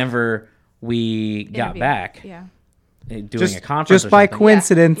there whenever we got back. Yeah. Doing a conference just by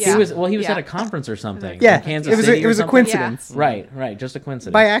coincidence. Yeah. He was at a conference or something. Yeah, in Kansas it was City it was a something. coincidence. Right, just a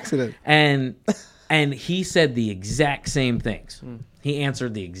coincidence. By accident. And he said the exact same things. He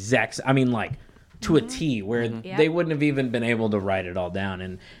answered the exact, like to a T, where they wouldn't have even been able to write it all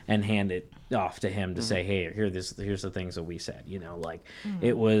down and hand it off to him to say, hey, here's the things that we said.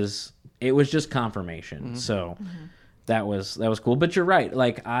 It was just confirmation. So that was cool. But you're right.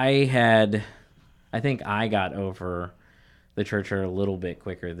 Like I think I got over the church a little bit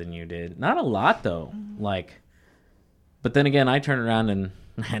quicker than you did. Not a lot though. But then again, I turned around and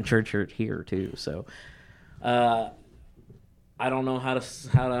had church here too. So I don't know how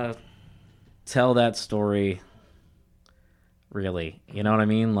to tell that story really. You know what I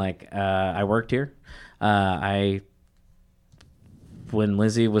mean? Like I worked here. When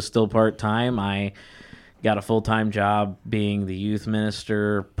Lizzie was still part-time, I got a full-time job being the youth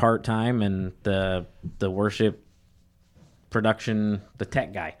minister part-time, and the worship production, the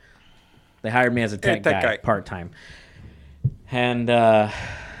tech guy. They hired me as a tech guy part-time. And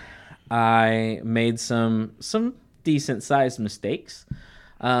I made some decent-sized mistakes,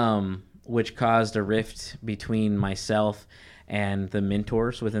 which caused a rift between myself and the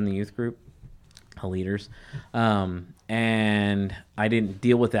mentors within the youth group, the leaders. And I didn't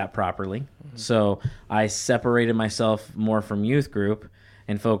deal with that properly. So I separated myself more from youth group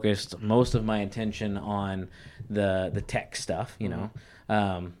and focused most of my attention on the tech stuff,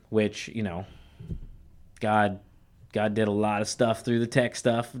 which, God did a lot of stuff through the tech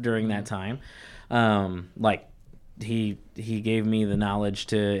stuff during that time. Like he gave me the knowledge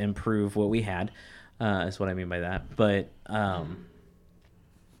to improve what we had, is what I mean by that. But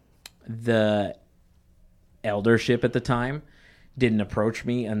the eldership at the time didn't approach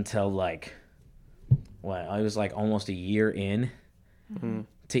me until I was like almost a year in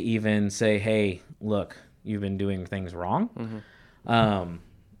to even say, hey, look, you've been doing things wrong.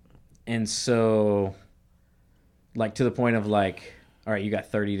 And so to the point of all right, you got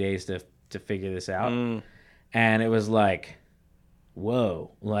 30 days to figure this out. And it was like,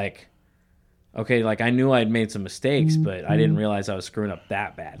 whoa, okay, I knew I'd made some mistakes, but I didn't realize I was screwing up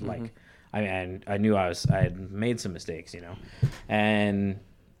that bad. I knew I had made some mistakes, and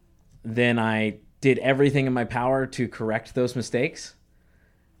then I did everything in my power to correct those mistakes,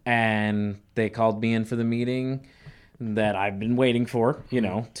 and they called me in for the meeting that I've been waiting for,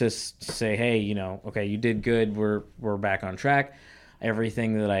 to say, hey, okay, you did good. We're back on track.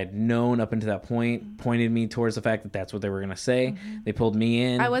 Everything that I'd known up until that point pointed me towards the fact that that's what they were going to say. They pulled me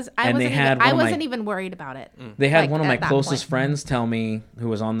in. I wasn't even worried about it. They had one of my closest friends tell me, who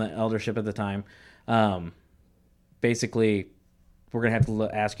was on the eldership at the time, basically, we're going to have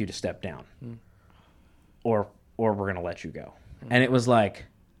to ask you to step down, or we're going to let you go. And it was like,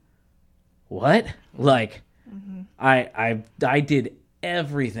 what? I did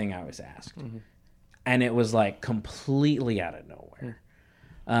everything I was asked. And it was completely out of nowhere.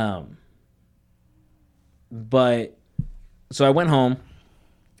 But So I went home.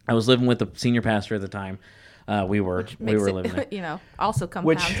 I was living with the senior pastor at the time. We were Makes living there. it, also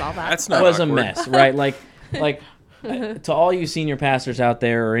compounds all that. That's It not was a awkward. mess, right? Like to all you senior pastors out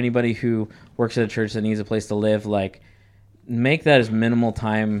there, or anybody who works at a church that needs a place to live, like make that as minimal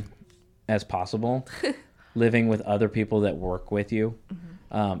time as possible, living with other people that work with you.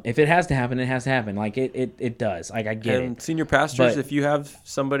 If it has to happen, it has to happen. Like it does. Like I get And it. senior pastors, But- if you have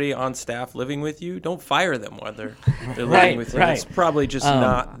somebody on staff living with you, don't fire them while they're living Right, with you. right. It's probably just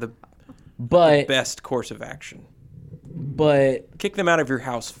not the But best course of action. but Kick them out of your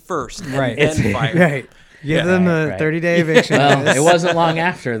house first, and Right. then fire. Right. Give them a Right. 30-day eviction. well, notice. it wasn't long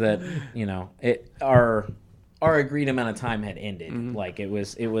after that. Our agreed amount of time had ended. Like it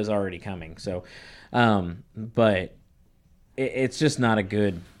was already coming. So, but it's just not a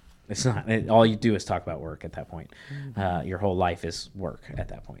good. It's not. All you do is talk about work at that point. Your whole life is work at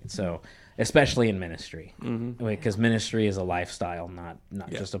that point. So, especially in ministry, because ministry is a lifestyle, not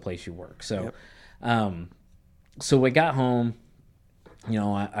just a place you work. So, so we got home.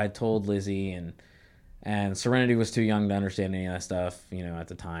 I told Lizzie and Serenity was too young to understand any of that stuff, at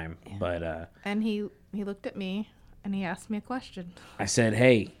the time. But And he looked at me and he asked me a question. I said,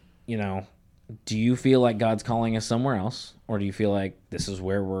 hey, do you feel like God's calling us somewhere else? Or do you feel like this is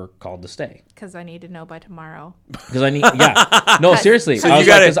where we're called to stay? Because I need to know by tomorrow. Because I need, yeah. No, seriously. So I you was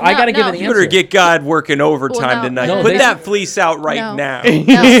gotta- like, 'cause I got to No, give no. an You answer. better get God working overtime Well, no, tonight. no, Put they- that fleece out right No. now. No,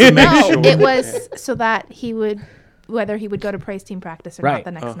 it was so that he would, whether he would go to praise team practice or Right.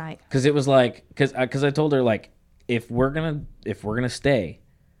 not the next night. Because it was like, because I told her, like, if we're gonna stay,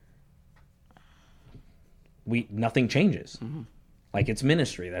 nothing changes. Like, it's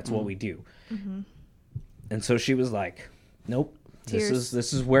ministry. That's what we do. And so she was like, nope. Tears.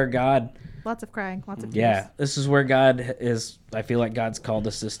 This is where God. Lots of crying, lots of tears. Yeah, this is where God is. I feel like God's called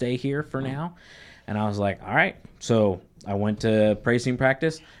us to stay here for now. And I was like, all right. So I went to praise team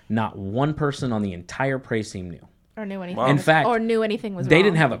practice. Not one person on the entire praise team knew. Or knew anything. Wow. In fact, or knew anything was They wrong.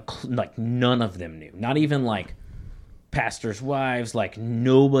 didn't have like none of them knew. Not even like pastors' wives. Like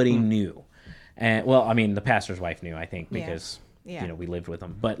nobody knew. And well, I mean, the pastor's wife knew, I think, Yeah. because Yeah. we lived with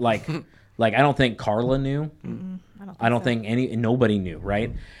them. But like I don't think Carla knew. I don't think nobody knew,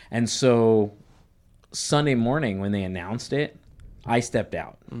 right? And so Sunday morning when they announced it, I stepped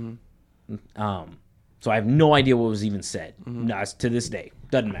out. So I have no idea what was even said. No, to this day,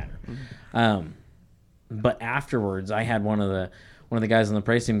 doesn't matter. But afterwards, I had one of the guys on the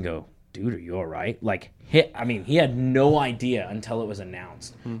praise team go, "Dude, are you all right?" Like, he had no idea until it was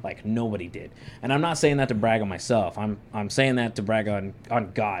announced. Like nobody did. And I'm not saying that to brag on myself. I'm saying that to brag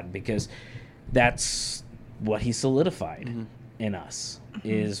on God, because that's what he solidified in us.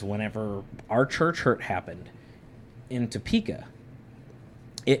 Is whenever our church hurt happened in Topeka,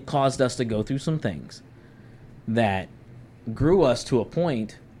 it caused us to go through some things that grew us to a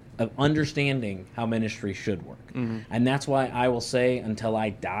point of understanding how ministry should work. And that's why I will say until I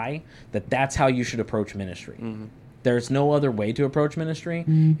die that that's how you should approach ministry. There's no other way to approach ministry.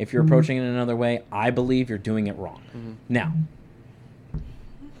 If you're approaching it another way, I believe you're doing it wrong. Now,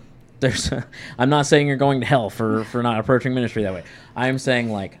 I'm not saying you're going to hell for not approaching ministry that way. I'm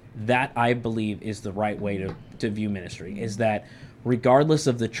saying like that I believe is the right way to view ministry, is that regardless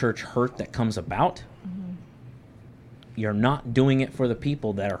of the church hurt that comes about, you're not doing it for the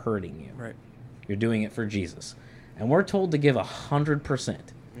people that are hurting you. Right. You're doing it for Jesus. And we're told to give 100%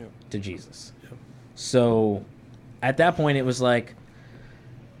 to Jesus. So at that point, it was like,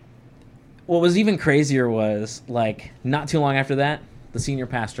 what was even crazier was like not too long after that, the senior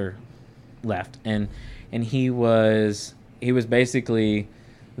pastor left, and he was basically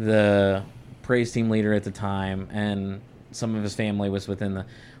the praise team leader at the time, and some of his family was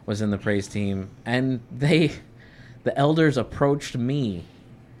in the praise team, and the elders approached me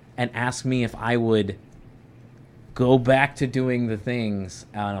and asked me if I would go back to doing the things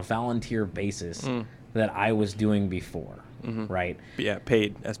on a volunteer basis that I was doing before, right? Yeah,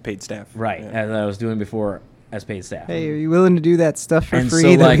 paid staff. Right, Yeah. as I was doing before as paid staff. Hey, are you willing to do that stuff for And free so,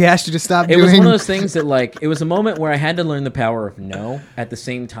 that like, we asked you to stop It doing? was one of those things that, like, it was a moment where I had to learn the power of no at the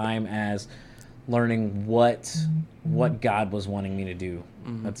same time as learning what God was wanting me to do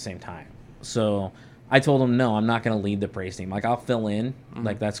at the same time. So I told him, no, I'm not going to lead the praise team. Like, I'll fill in.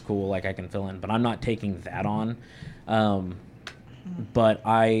 Like, that's cool. Like, I can fill in. But I'm not taking that on. But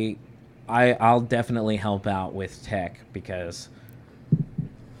I'll definitely help out with tech, because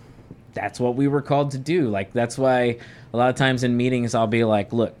that's what we were called to do. Like, that's why a lot of times in meetings I'll be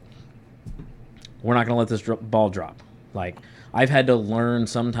like, look, we're not going to let this ball drop. Like, I've had to learn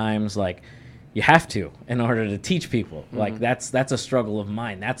sometimes, like, you have to in order to teach people. Like, that's a struggle of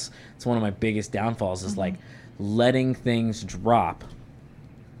mine. That's one of my biggest downfalls is like letting things drop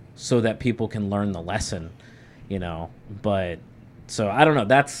so that people can learn the lesson, you know. But so I don't know.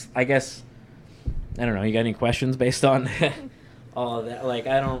 That's, I guess, I don't know. You got any questions based on all of that? Like,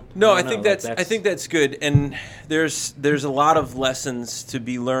 I don't. No, I don't know. Like, I think that's good, and there's a lot of lessons to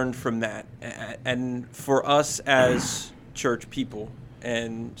be learned from that, and for us as church people,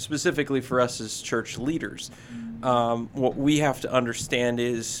 and specifically for us as church leaders, what we have to understand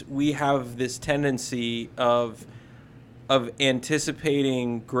is we have this tendency of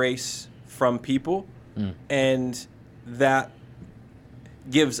anticipating grace from people, and that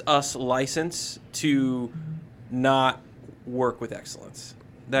gives us license to not work with excellence.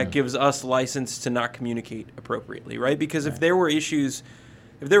 That gives us license to not communicate appropriately, right? Because if there were issues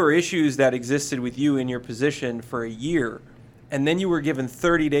that existed with you in your position for a year, and then you were given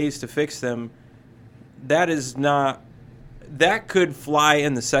 30 days to fix them, that could fly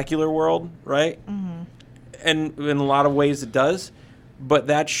in the secular world, right? And in a lot of ways it does, but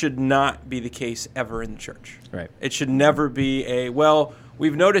that should not be the case ever in the church. Right. It should never be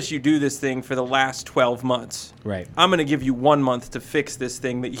we've noticed you do this thing for the last 12 months. Right. I'm going to give you 1 month to fix this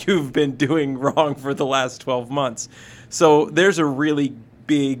thing that you've been doing wrong for the last 12 months. So there's a really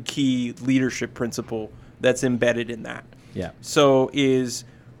big key leadership principle that's embedded in that. Yeah. So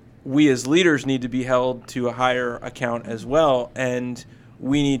we as leaders need to be held to a higher account as well, and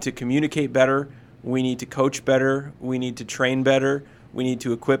we need to communicate better. We need to coach better. We need to train better. We need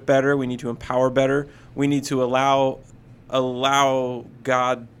to equip better. We need to empower better. We need to allow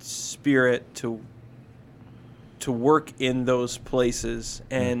God's Spirit to work in those places,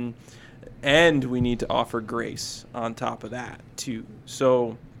 and we need to offer grace on top of that too.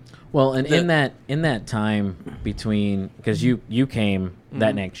 So, well, and in that time between, because you came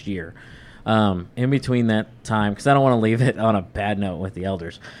that next year, in between that time, because I don't want to leave it on a bad note with the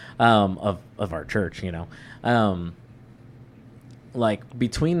elders of our church, you know. Like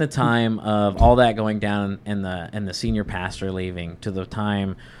between the time of all that going down and the senior pastor leaving to the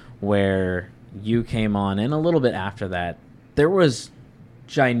time where you came on, and a little bit after that, there was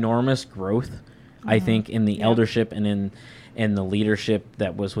ginormous growth, I think, in the eldership and in the leadership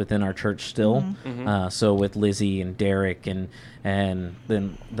that was within our church still. So with Lizzie and Derek and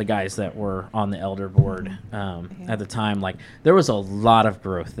then the guys that were on the elder board at the time, like there was a lot of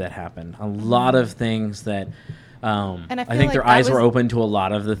growth that happened, a lot of things that. And I think their eyes were open to a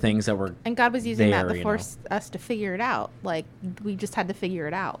lot of the things that were. And God was using there, that to force us to figure it out. Like, we just had to figure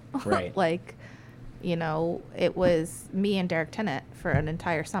it out. Right. Like, you know, it was me and Derek Tennant for an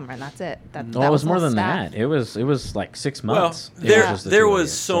entire summer, and that's it. That it was more all than staff. that. It was like 6 months. Well, there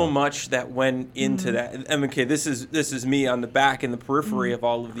was so much that went into that. I mean, okay, this is me on the back in the periphery of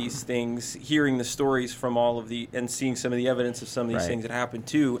all of these things, hearing the stories from all of and seeing some of the evidence of some of these things that happened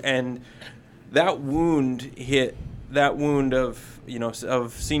too, and that wound of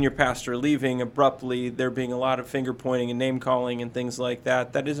senior pastor leaving abruptly, there being a lot of finger pointing and name calling and things like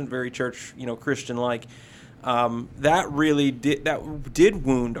that. That isn't very church, Christian like. That did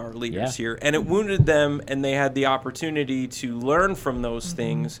wound our leaders here, and it wounded them, and they had the opportunity to learn from those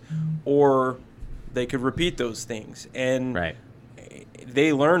things, or they could repeat those things, and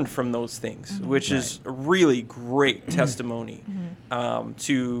they learned from those things, which is a really great testimony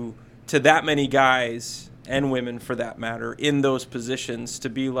to that many guys and women, for that matter, in those positions, to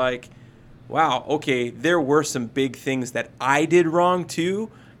be like, wow, okay, there were some big things that I did wrong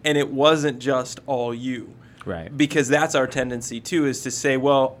too, and it wasn't just all you. Right. Because that's our tendency too, is to say,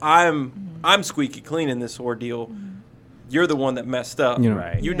 well, I'm squeaky clean in this ordeal. You're the one that messed up.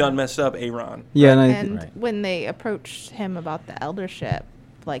 You done messed up, Aaron. Yeah, and when they approached him about the eldership,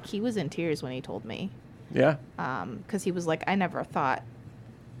 like, he was in tears when he told me. Yeah. Because he was like, I never thought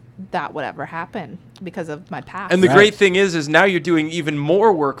that would ever happen because of my past. And the great thing is now you're doing even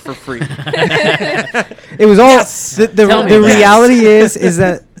more work for free. It was all the reality is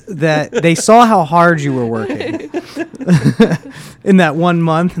that they saw how hard you were working in that 1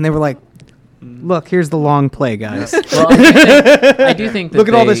 month, and they were like, look, here's the long play, guys. Well, I do think that look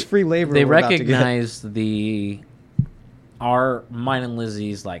at all this free labor. They recognize mine and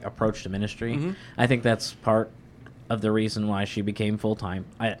Lizzie's like approach to ministry. I think that's part of the reason why she became full-time.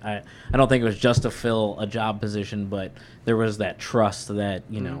 I don't think it was just to fill a job position, but there was that trust that,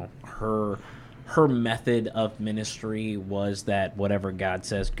 her method of ministry was that whatever God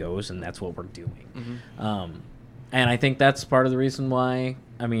says goes, and that's what we're doing. And I think that's part of the reason why,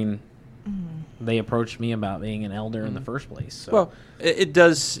 they approached me about being an elder in the first place. So. Well, it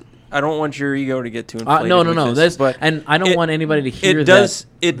does want your ego to get too inflated. No. with this, but and I don't want anybody to hear it does.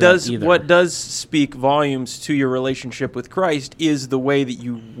 that. It does. either. What does speak volumes to your relationship with Christ is the way that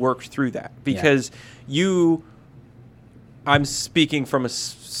you worked through that, because I'm speaking from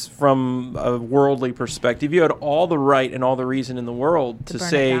a worldly perspective. You had all the right and all the reason in the world to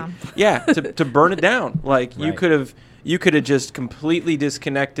say, to burn it down. Like you could have just completely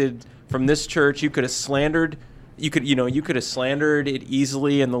disconnected from this church. You could have slandered. You could have slandered it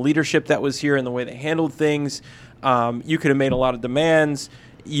easily, and the leadership that was here and the way they handled things. You could have made a lot of demands.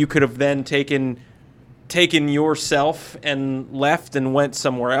 You could have then taken yourself and left and went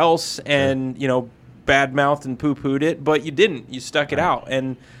somewhere else, and bad-mouthed and poo-pooed it, but you didn't. You stuck it out,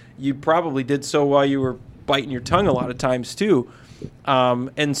 and you probably did so while you were biting your tongue a lot of times too.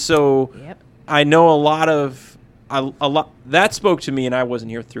 And so I know a lot that spoke to me, and I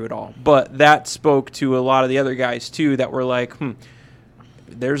wasn't here through it all, but that spoke to a lot of the other guys too that were like,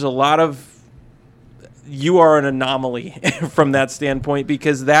 there's a lot of, you are an anomaly from that standpoint,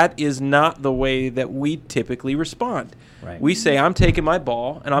 because that is not the way that we typically respond. Right. We say, I'm taking my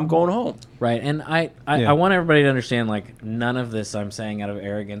ball and I'm going home. Right. And I want everybody to understand, like, none of this I'm saying out of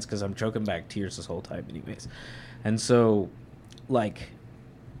arrogance, because I'm choking back tears this whole time anyways. And so, like,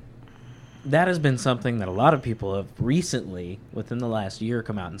 that has been something that a lot of people have recently, within the last year,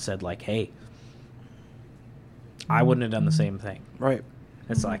 come out and said, like, hey, I wouldn't have done the same thing. Right.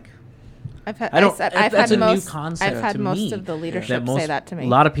 It's like, I've had that's a most, new concept. I've had to most me, of the leadership say that to me. A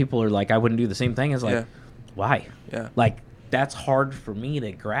lot of people are like, I wouldn't do the same thing. It's like, why? Yeah. Like, that's hard for me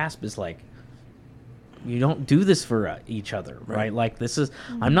to grasp. Is like, you don't do this for each other, right? Like, this is,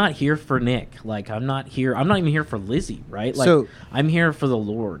 I'm not here for Nick. Like, I'm not even here for Lizzie, right? Like, So- I'm here for the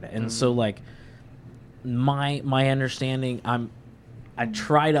Lord. And so, like, my understanding, I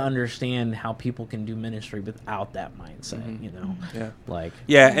try to understand how people can do ministry without that mindset, Yeah. Like,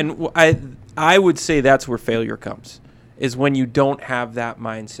 Yeah, and I would say that's where failure comes, is when you don't have that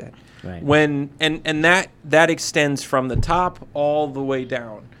mindset. Right. When and that extends from the top all the way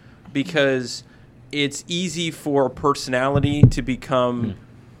down, because it's easy for personality to become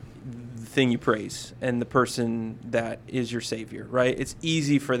the thing you praise and the person that is your savior, right? It's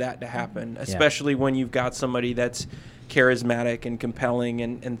easy for that to happen, especially when you've got somebody that's charismatic and compelling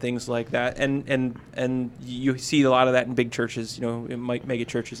and things like that. And you see a lot of that in big churches, mega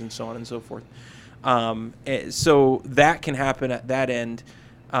churches and so on and so forth. So that can happen at that end.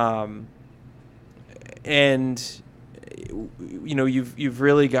 And you've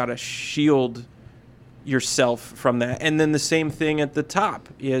really got to shield yourself from that. And then the same thing at the top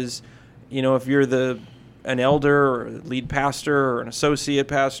is, if you're an elder or a lead pastor or an associate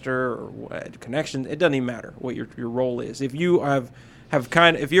pastor or connection, it doesn't even matter what your role is. If you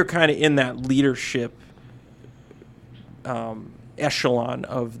if you're kind of in that leadership echelon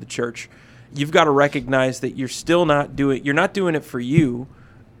of the church, you've got to recognize that you're not doing it for you.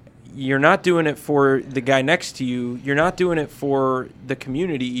 You're not doing it for the guy next to you. You're not doing it for the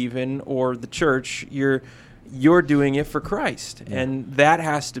community even, or the church. You're doing it for Christ. Yeah. And that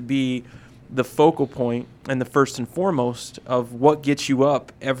has to be the focal point and the first and foremost of what gets you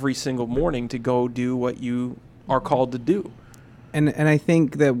up every single morning to go do what you are called to do. And I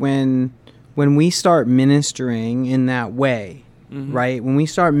think that when we start ministering in that way, right? When we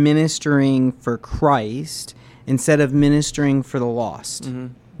start ministering for Christ instead of ministering for the lost,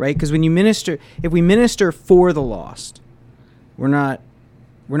 right? Because when you minister, if we minister for the lost, we're not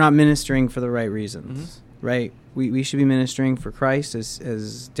ministering for the right reasons, right? We should be ministering for Christ,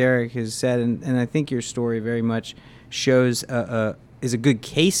 as Derek has said, and I think your story very much shows is a good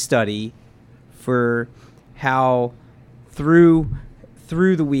case study for how through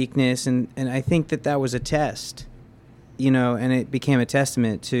the weakness, and I think that was a test, and it became a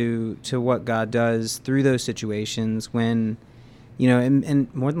testament to what God does through those situations when,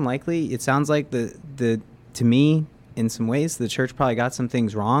 and more than likely, it sounds like the to me, in some ways, the church probably got some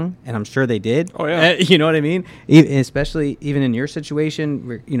things wrong, and I'm sure they did. Oh yeah, you know what I mean? Especially even in your situation,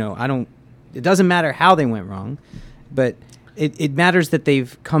 where, it doesn't matter how they went wrong, but it matters that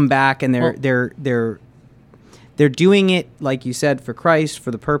they've come back and they're doing it, like you said, for Christ,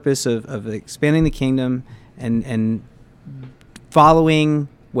 for the purpose of expanding the kingdom and following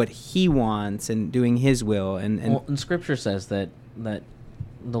what He wants and doing His will. And Scripture says that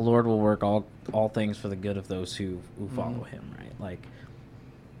the Lord will work all things for the good of those who follow Him, right? Like,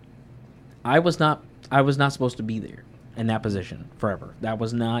 I was not supposed to be there in that position forever. That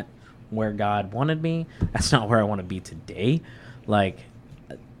was not where God wanted me. That's not where I want to be today. Like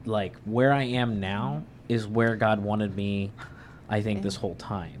where I am now is where God wanted me I think this whole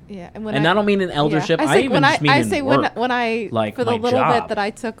time. Yeah, And I don't mean in eldership. Yeah. I even just mean I in say work. when I like for the my little job. bit that I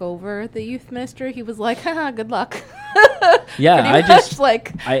took over the youth ministry, he was like, haha, good luck. Yeah, Pretty I much, just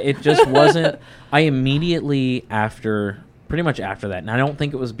like it just wasn't. I immediately pretty much after that, and I don't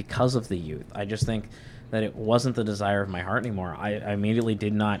think it was because of the youth. I just think that it wasn't the desire of my heart anymore. I immediately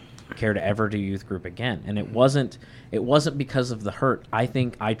did not care to ever do youth group again, and it wasn't because of the hurt.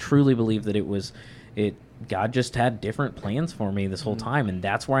 I truly believe that God just had different plans for me this whole time, and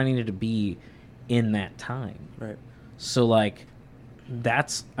that's where I needed to be in that time. Right. So like,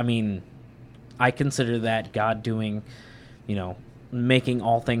 I consider that God doing, making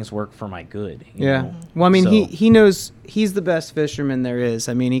all things work for my good. you know? Well, I mean, So- he knows he's the best fisherman there is.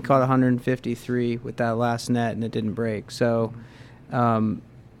 I mean, he caught 153 with that last net and it didn't break. So,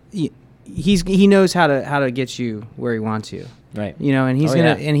 he knows how to get you where he wants you. Right. And he's Oh,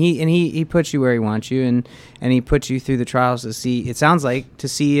 gonna yeah. and he puts you where he wants you, and he puts you through the trials to see. It sounds like to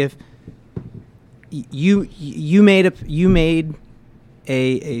see if you made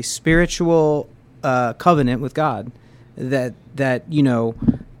a spiritual covenant with God that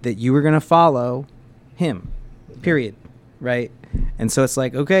you were gonna follow him, period, right? And so it's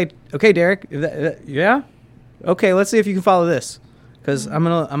like, okay, Derek, yeah, okay, let's see if you can follow this, because I'm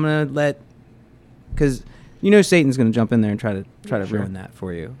gonna let, because Satan's gonna jump in there and try to Sure. ruin that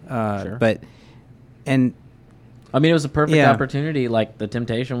for you. Sure. But and I mean, it was a perfect Yeah. opportunity. Like, the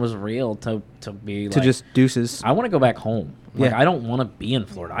temptation was real to be like, to just deuces. I want to go back home. Like, Yeah. I don't want to be in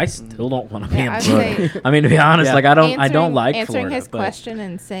Florida. I still don't want to be Yeah, in I'd Florida. say- I mean, to be honest, Yeah. like I don't like answering Florida. his but- question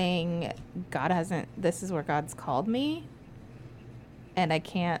and saying this is where God's called me, and I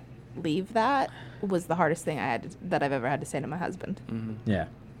can't leave that, was the hardest thing that I've ever had to say to my husband. Yeah.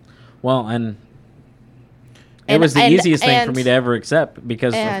 Well, and it And- was the and- easiest thing for and- me to ever accept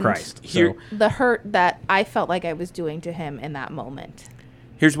because of and Christ. Here- So, The hurt that I felt like I was doing to him in that moment.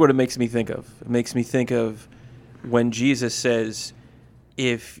 Here's what it makes me think of. It makes me think of when Jesus says,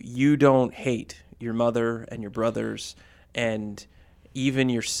 if you don't hate your mother and your brothers and even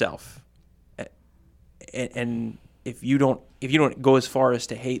yourself, and if you don't go as far as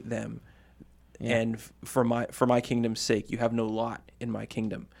to hate them, Yeah. and for my kingdom's sake, you have no lot in my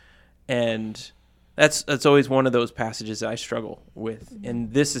kingdom. And that's always one of those passages that I struggle with.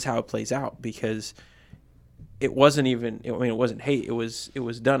 And this is how it plays out, because it wasn't hate. It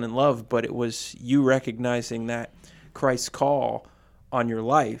was done in love, but it was you recognizing that Christ's call on your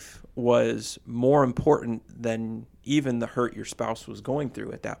life was more important than even the hurt your spouse was going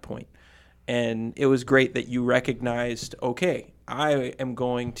through at that point. And it was great that you recognized, okay, I am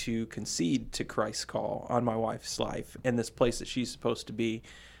going to concede to Christ's call on my wife's life and this place that she's supposed to be,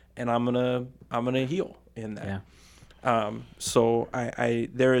 and I'm gonna heal in that. Yeah. So I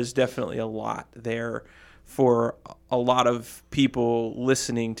there is definitely a lot there for a lot of people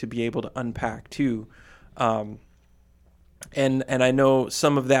listening to be able to unpack too. And I know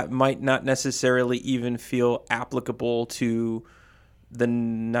some of that might not necessarily even feel applicable to the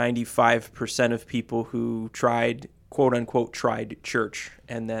 95% of people who tried, quote unquote, tried church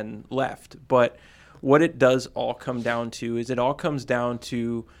and then left. But what it does all come down to is it all comes down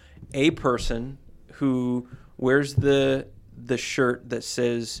to a person who wears the shirt that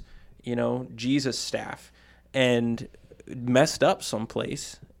says, Jesus staff, and messed up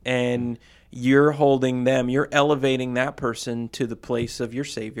someplace, and you're elevating that person to the place of your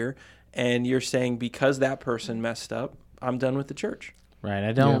Savior, and you're saying, because that person messed up, I'm done with the church. Right.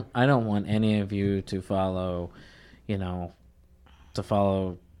 I don't want any of you to follow, the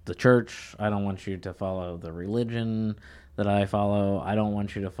church. I don't want you to follow the religion that I follow. I don't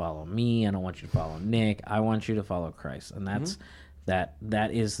want you to follow me. I don't want you to follow Nick. I want you to follow Christ. And that's that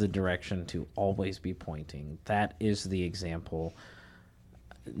is the direction to always be pointing. That is the example.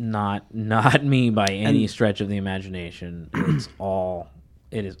 Not me by any stretch of the imagination.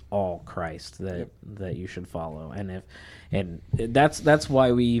 It is all Christ that you should follow. And that's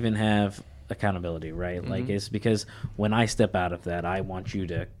why we even have accountability, right? Like, it's because when I step out of that, I want you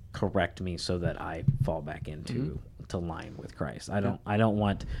to correct me so that I fall back into to line with Christ. I don't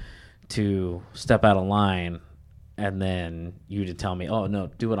want to step out of line and then you to tell me, oh no,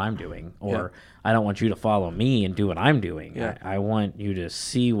 do what I'm doing, or I don't want you to follow me and do what I'm doing. Yeah. I want you to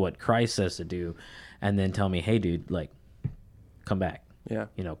see what Christ says to do, and then tell me, hey, dude, like, come back. Yeah.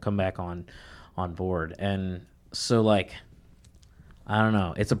 Come back on board. And so, like, I don't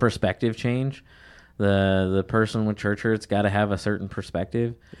know. It's a perspective change. The person with church hurt's got to have a certain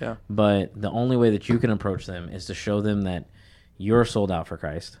perspective. Yeah. But the only way that you can approach them is to show them that you're sold out for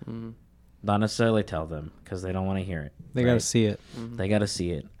Christ. not necessarily tell them because they don't want to hear it. They got to see it. They got to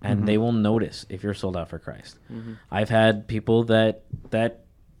see it, and they will notice if you're sold out for Christ. I've had people that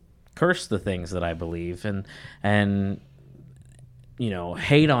curse the things that I believe and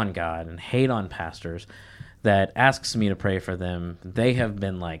hate on God and hate on pastors that asks me to pray for them. They have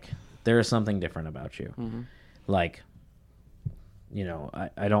been like, there is something different about you. Like,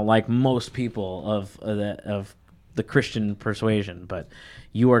 I don't like most people of the Christian persuasion, but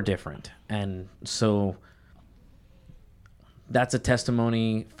you are different. And so that's a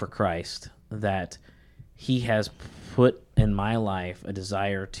testimony for Christ that he has put in my life a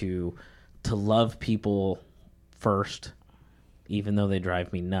desire to love people first, even though they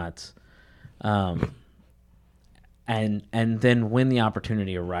drive me nuts. And then when the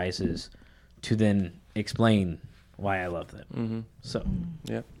opportunity arises to then explain why I love them. So,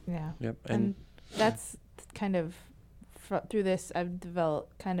 Yep. Yeah. Yep. And that's kind of through this I've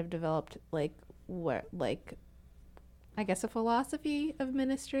developed like I guess a philosophy of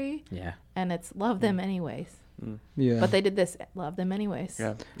ministry, yeah. and it's love them anyways. Yeah. But they did this, love them anyways.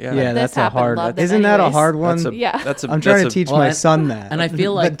 Yeah. Yeah, This that's a happened, hard. love them Isn't that a anyways. hard one? Yeah. That's a. I'm trying to that's a- teach Well, my and- son that. and I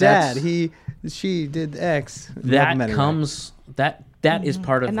feel like but Dad, that's- she did X. Love That him anyway. comes that is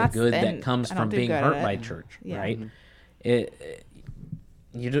part of And the that's- good that and comes I don't from do being good hurt at by it. church, Yeah. right?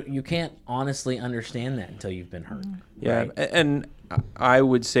 You can't honestly understand that until you've been hurt. Yeah, right? and I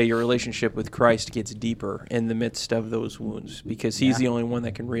would say your relationship with Christ gets deeper in the midst of those wounds because He's the only one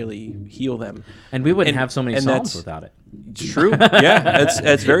that can really heal them. And we wouldn't And- have so many and psalms that's- without it. It's true. Yeah,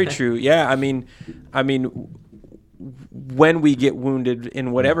 that's very true. Yeah, I mean, when we get wounded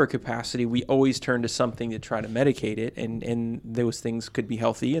in whatever capacity, we always turn to something to try to medicate it, and those things could be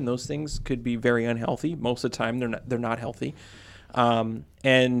healthy, and those things could be very unhealthy. Most of the time, they're not healthy,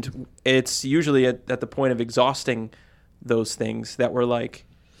 and it's usually at the point of exhausting those things that we're like,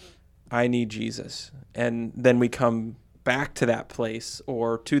 I need Jesus, and then we come back to that place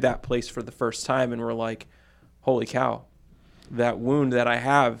or to that place for the first time, and we're like, holy cow, that wound that I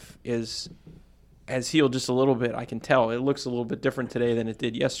have has healed just a little bit. I can tell it looks a little bit different today than it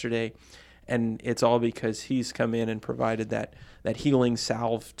did yesterday, and it's all because He's come in and provided that healing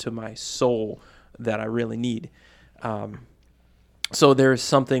salve to my soul that I really need. So there's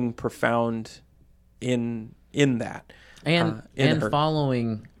something profound in that, And in the hurt.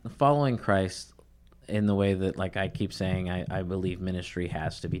 following Christ in the way that, like I keep saying, I believe ministry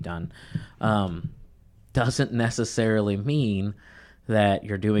has to be done, doesn't necessarily mean that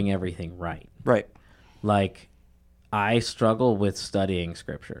you're doing everything right. Right. Like, I struggle with studying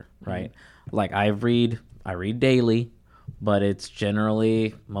scripture, right? Like, I read daily, but it's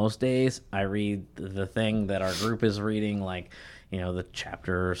generally, most days, I read the thing that our group is reading, like, the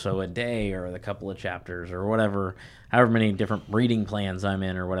chapter or so a day or the couple of chapters or whatever, however many different reading plans I'm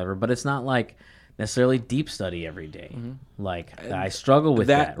in or whatever. But it's not like necessarily deep study every day. Like, I struggle with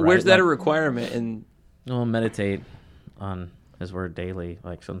that. Right? Where's that a Like, requirement? And well, meditate on His word daily,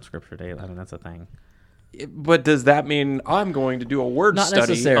 like some scripture daily. I mean, that's a thing. but does that mean I'm going to do a word Not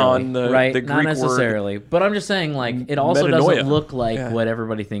study necessarily, on the right? Greek Not necessarily, but I'm just saying, like, it also metanoia. doesn't look like Yeah. what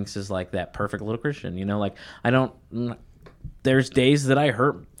everybody thinks is like that perfect little Christian. Like, I don't. There's days that I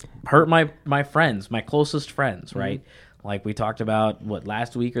hurt my friends, my closest friends, right? Like we talked about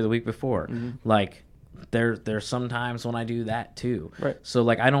last week or the week before. Like, there's some times when I do that too. Right. So,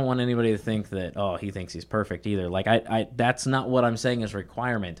 like, I don't want anybody to think that, oh, he thinks he's perfect either. Like, I that's not what I'm saying is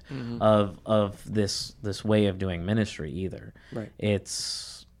requirement of this way of doing ministry either. Right.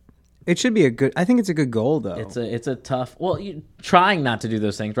 It should be I think it's a good goal though. It's a tough. Well, trying not to do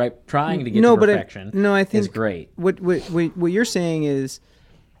those things, right? Trying to get No, to but perfection. I think is great. What you're saying is,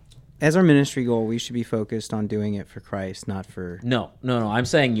 as our ministry goal, we should be focused on doing it for Christ, not for. No. I'm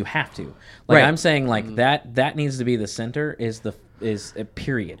saying you have to. Like, Right. I'm saying, like, that needs to be the center. Is a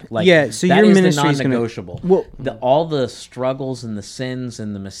period. Like, Yeah, so that your is ministry the is gonna- non-negotiable. Well- all the struggles and the sins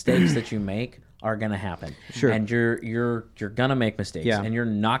and the mistakes that you make are gonna happen. Sure. And you're gonna make mistakes. Yeah. And you're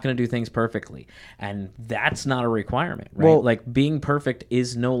not gonna do things perfectly. And that's not a requirement, right? Well- like, being perfect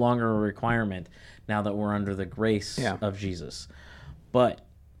is no longer a requirement now that we're under the grace Yeah. of Jesus. But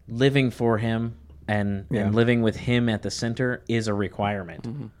living for Him and Yeah. living with Him at the center is a requirement.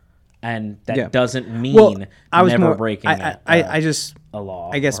 And that Yeah. doesn't mean Well, I was never more breaking I just a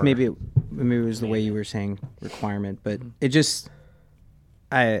law. I guess or- maybe it was the way you were saying requirement, but it just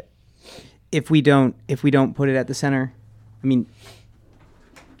if we don't put it at the center, I mean,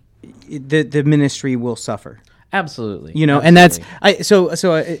 the ministry will suffer. Absolutely. And that's so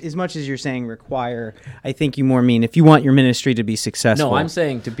as much as you're saying require, I think you more mean if you want your ministry to be successful. No, I'm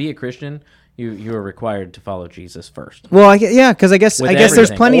saying to be a Christian, you are required to follow Jesus first. Well, because I guess With there's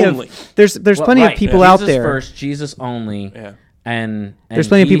everything. plenty Only. of there's Well, plenty right, of people Jesus out there. first, Jesus only. Yeah. And There's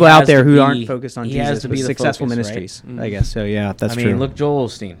plenty of he people out has there to who be- aren't focused on he has Jesus to with be the successful focus, right? ministries. I guess so. Yeah, that's I true. mean, look, Joel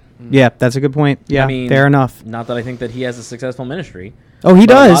Osteen. Yeah, that's a good point. Yeah, I mean, fair enough. Not that I think that he has a successful ministry. Oh, he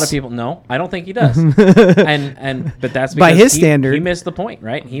but does. A lot of people. No, I don't think he does. But that's because By his he standard. missed the point,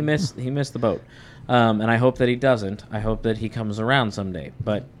 right? He missed the boat. And I hope that he doesn't. I hope that he comes around someday.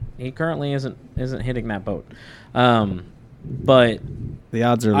 But he currently isn't hitting that boat. But The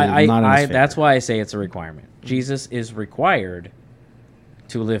odds are I not in his favor. that's why I say it's a requirement. Jesus is required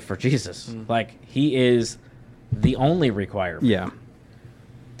to live for Jesus. Like, he is the only requirement. Yeah,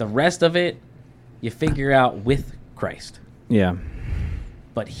 The rest of it, you figure out with Christ. yeah,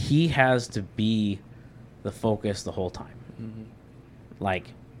 But he has to be the focus the whole time. Like,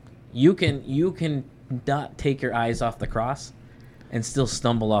 you can not take your eyes off the cross and still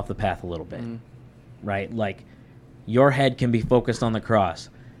stumble off the path a little bit. Right? Like, your head can be focused on the cross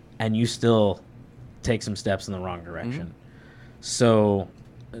and you still take some steps in the wrong direction. So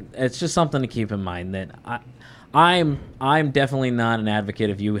it's just something to keep in mind that I'm definitely not an advocate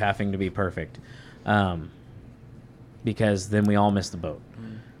of you having to be perfect, because then we all miss the boat.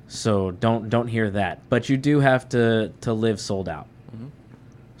 So don't hear that. But you do have to live sold out,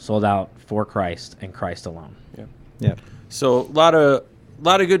 sold out for Christ and Christ alone. yeah. So a lot of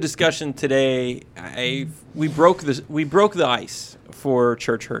good discussion today. We broke the ice for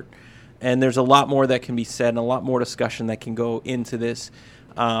Church Hurt, and there's a lot more that can be said and a lot more discussion that can go into this.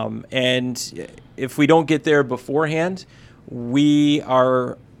 And if we don't get there beforehand,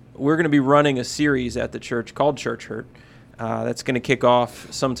 we're going to be running a series at the church called Church Hurt. That's going to kick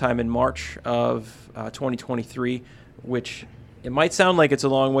off sometime in March of 2023, which it might sound like it's a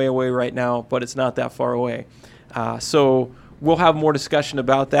long way away right now, but it's not that far away. So we'll have more discussion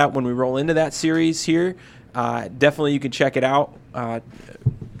about that when we roll into that series here. Definitely you can check it out.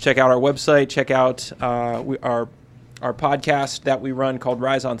 Check out our website. Check out our podcast that we run called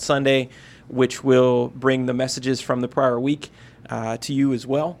Rise on Sunday, which will bring the messages from the prior week to you as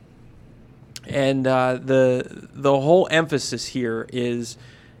well. And the whole emphasis here is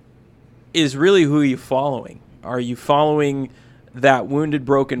really who are you following? Are you following that wounded,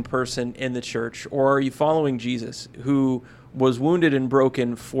 broken person in the church, or are you following Jesus, who was wounded and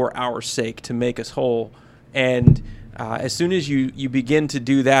broken for our sake to make us whole? And as soon as you begin to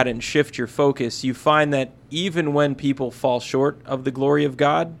do that and shift your focus, you find that even when people fall short of the glory of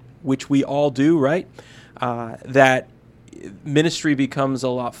God, which we all do, right, that ministry becomes a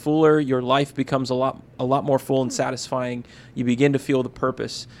lot fuller. Your life becomes a lot more full and satisfying. You begin to feel the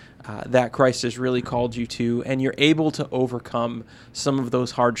purpose that Christ has really called you to, and you're able to overcome some of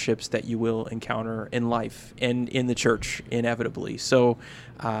those hardships that you will encounter in life and in the church inevitably. So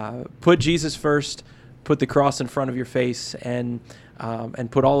put Jesus first, put the cross in front of your face, and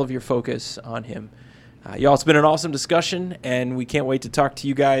put all of your focus on him. Y'all, it's been an awesome discussion, and we can't wait to talk to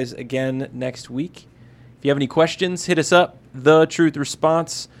you guys again next week. If you have any questions, hit us up,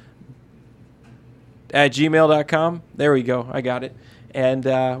 thetruthresponse@gmail.com. There we go. I got it.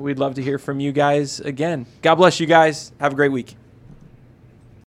 And we'd love to hear from you guys again. God bless you guys. Have a great week.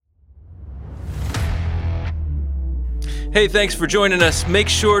 Hey, thanks for joining us. Make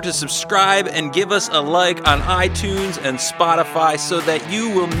sure to subscribe and give us a like on iTunes and Spotify so that you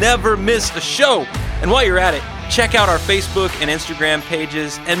will never miss a show. And while you're at it, check out our Facebook and Instagram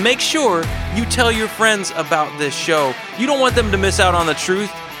pages and make sure you tell your friends about this show. You don't want them to miss out on the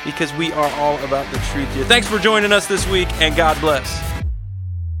truth, because we are all about the truth here. Thanks for joining us this week, and God bless.